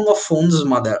ये नहीं बोलूंगा phones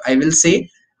mother, I will say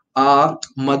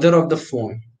mother of the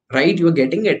phone, right? You are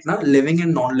getting it na, living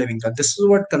and non-living ka. This is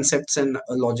what concepts and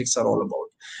logics are all about.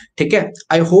 ठीक है,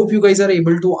 I hope you guys are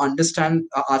able to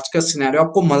understand आज का scenario.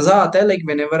 आपको मजा आता है? Like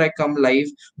whenever I come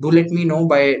live, do let me know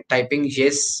by typing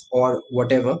yes or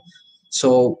whatever.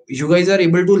 So you guys are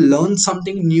able to learn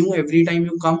something new every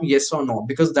time you come, yes or no,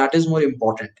 because that is more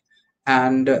important,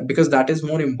 and because that is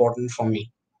more important for me.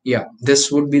 Yeah,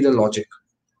 this would be the logic.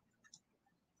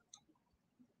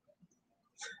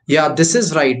 Yeah, this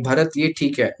is right, Bharat. ये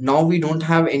ठीक है. Now we don't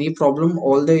have any problem.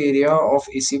 All the area of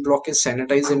AC block is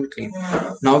sanitized and clean.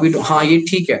 Now we do. हाँ ये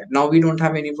ठीक है. Now we don't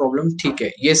have any problem. ठीक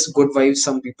है. Yes, good vibes.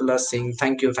 Some people are saying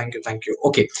thank you, thank you, thank you.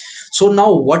 Okay. So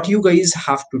now what you guys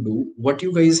have to do? What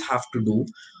you guys have to do?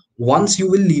 Once you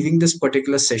will leaving this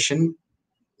particular session,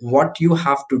 what you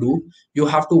have to do, you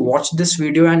have to watch this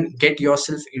video and get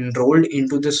yourself enrolled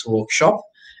into this workshop.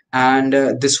 And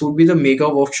this would be the mega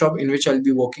workshop in which I'll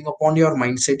be working upon your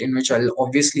mindset, in which I'll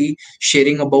obviously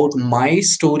sharing about my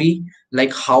story,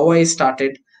 like how I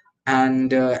started.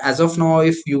 And as of now,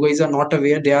 if you guys are not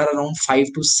aware, there are around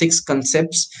 5 to 6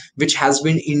 concepts which has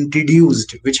been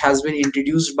introduced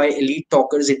by elite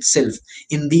talkers itself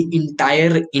in the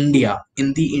entire India,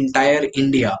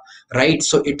 right?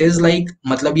 So it is like,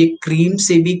 मतलब ये cream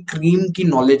से भी cream की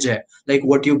knowledge है, like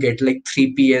what you get, like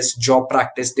 3PS job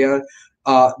practice. There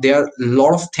are a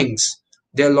lot of things.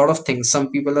 There are a lot of things.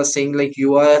 Some people are saying like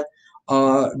you are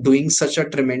doing such a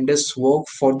tremendous work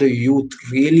for the youth.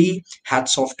 Really,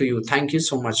 hats off to you. Thank you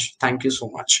so much. Thank you so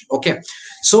much. Okay,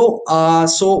 so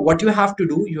what you have to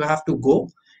do, you have to go.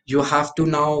 You have to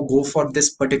now go for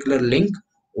this particular link.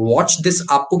 Watch this.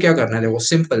 आपको क्या करना है? देखो,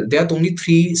 simple. There are only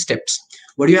 3 steps.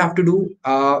 What do you have to do?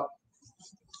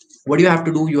 You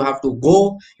have to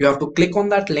go, you have to click on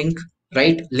that link,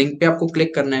 right? Link पे आपको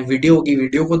click करना है, video होगी,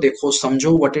 वीडियो को देखो,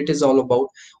 समझो what it is all about.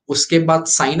 उसके बाद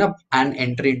sign up and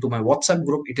enter into my WhatsApp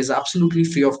group. It is absolutely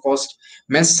free of cost.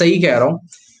 मैं सही कह रहा हूँ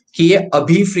कि ये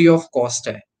अभी फ्री ऑफ कॉस्ट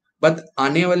है, बट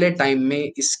आने वाले टाइम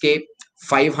में इसके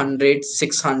 500,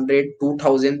 600,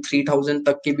 2000, 3000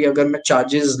 तक के भी अगर मैं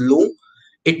चार्जेस लूं,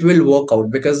 it will work out,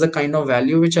 because the kind of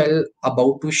value which I'll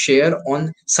about to share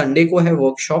on Sunday ko hai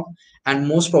workshop. And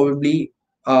most probably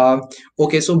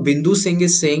okay, so Bindu Singh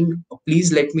is saying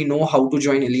please let me know how to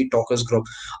join elite talkers group.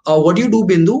 What do you do,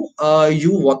 Bindu?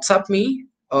 You WhatsApp me.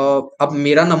 अब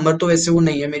मेरा number तो वैसे वो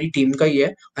नहीं है, मेरी team का ही है.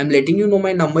 I am letting you know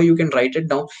my number, you can write it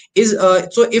down. Is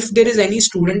So if there is any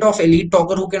student of elite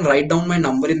talker who can write down my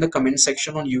number in the comment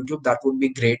section on YouTube, that would be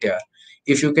great यार,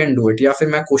 if you can do it. या फिर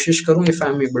मैं कोशिश करूं if I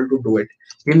am able to do it.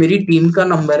 ये मेरी team का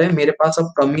number है, मेरे पास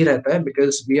अब कम ही रहता है,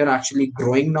 because we are actually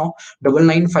growing now.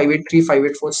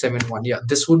 9958358471. Yeah,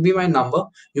 this would be my number.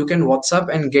 You can WhatsApp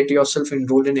and get yourself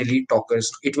enrolled in elite talkers.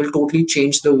 It will totally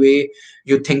change the way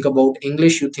you think about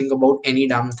English, you think about any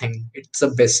damn thing. It's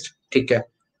the best. ठीक है.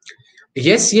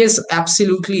 Yes, yes,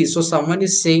 absolutely. So someone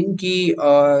is saying ki,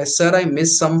 sir, I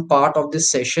missed some part of this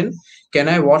session. Can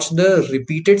I watch the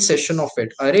repeated session of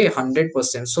it? Arey,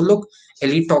 100%. So look,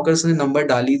 elite talkers ne number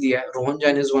dali diya hai. Rohan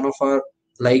Jain is one of our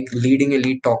like leading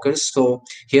elite talkers. So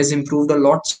he has improved a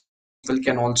lot. So other people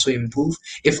can also improve.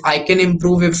 If I can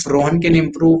improve, if Rohan can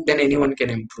improve, then anyone can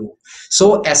improve.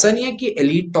 So ऐसा नहीं है कि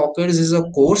elite talkers is a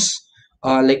course.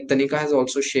 Like Tanika has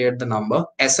also shared the number.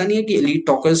 ऐसा नहीं है कि elite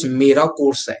talkers मेरा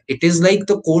course है. It is like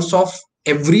the course of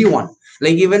everyone.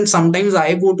 Like even sometimes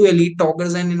I go to elite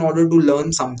talkers and in order to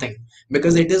learn something,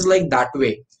 because it is like that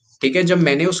way. ठीक है, जब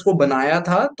मैंने उसको बनाया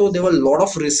था तो there were a lot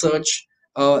of research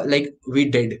like we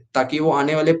did, ताकि वो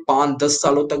आने वाले 5-10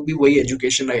 सालों तक भी वही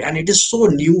education रहे. And it is so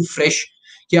new, fresh,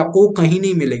 कि आपको कहीं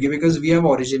नहीं मिलेगी, because we have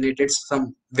originated some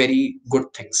very good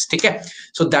things. ठीक है,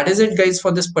 so that is it guys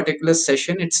for this particular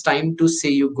session. It's time to say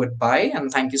you goodbye,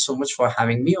 and thank you so much for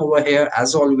having me over here.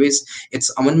 As always,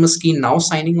 it's Aman Maskeen now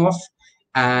signing off.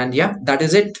 And yeah, that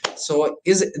is it. So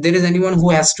is there is anyone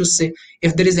who has to say,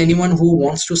 if there is anyone who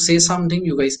wants to say something,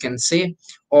 you guys can say,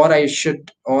 or I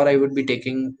would be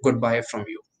taking goodbye from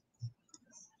you.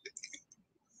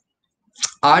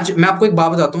 आज मैं आपको एक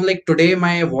बात बताता हूँ, like today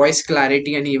my voice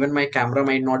clarity and even my camera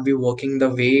might not be working the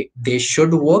way they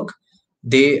should work.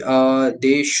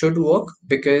 They should work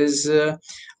because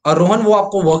Rohan, वो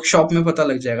आपको workshop में पता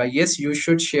लग जाएगा. Yes, you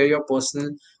should share your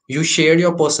personal, you share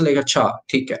your personal. Like अच्छा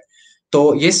ठीक है, तो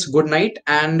यस, गुड नाइट.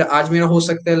 एंड आज मेरा हो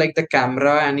सकता है like the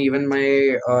camera and even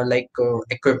my like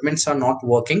equipments are not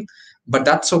working, but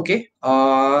that's okay.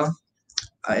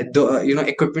 The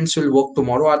equipments will work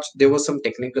tomorrow. There was some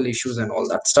technical issues and all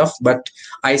that stuff, but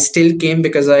I still came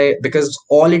because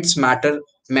all its matter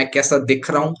मैं कैसा दिख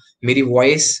रहा हूँ, मेरी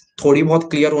voice थोड़ी बहुत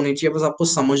clear होनी चाहिए, बस आपको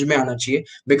समझ में आना चाहिए,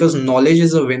 because knowledge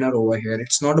is a winner over here.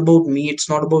 It's not about me, it's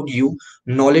not about you.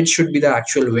 Knowledge should be the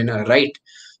actual winner, right?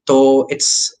 तो it's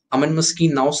Aman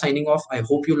Maskeen now signing off. I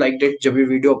hope you liked it. जब ये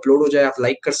video upload हो जाए आप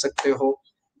like कर सकते हो,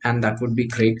 and that would be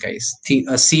great guys.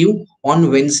 See you on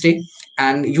Wednesday,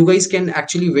 and you guys can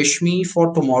actually wish me for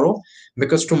tomorrow,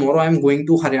 because tomorrow I'm going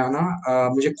to Haryana.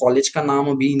 मुझे college का नाम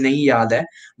अभी नहीं याद है,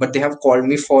 but they have called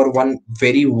me for one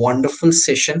very wonderful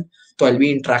session. तो आई B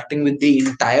interacting with the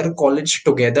entire college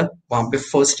together. वहाँ पे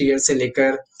फर्स्ट ईयर से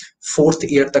लेकर फोर्थ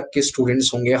ईयर तक के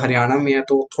स्टूडेंट्स होंगे। हरियाणा में है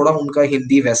तो थोड़ा उनका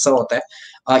हिंदी वैसा होता है,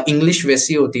 इंग्लिश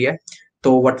वैसी होती है।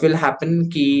 तो व्हाट विल हैपन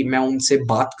कि मैं उनसे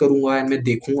बात करूंगा एंड मैं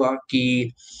देखूंगा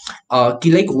कि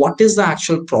like what is the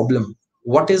actual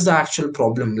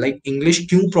problem like English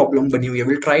क्यों प्रॉब्लम बनी हुई है,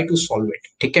 will try to solve it,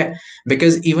 ठीक है।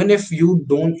 Because even if you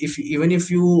don't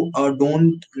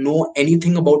know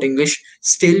anything about English,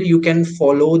 still you can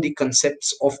follow the concepts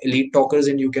of elite talkers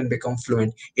and you can become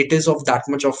fluent. It is of that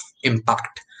much of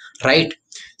impact, right?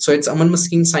 So it's Aman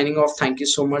Maskeen signing off. Thank you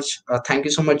so much. Thank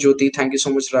you so much, Jyoti. Thank you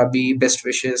so much, Rabi. Best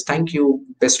wishes. Thank you.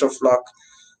 Best of luck.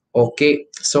 Okay.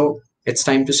 So it's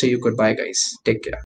time to say you goodbye, guys. Take care.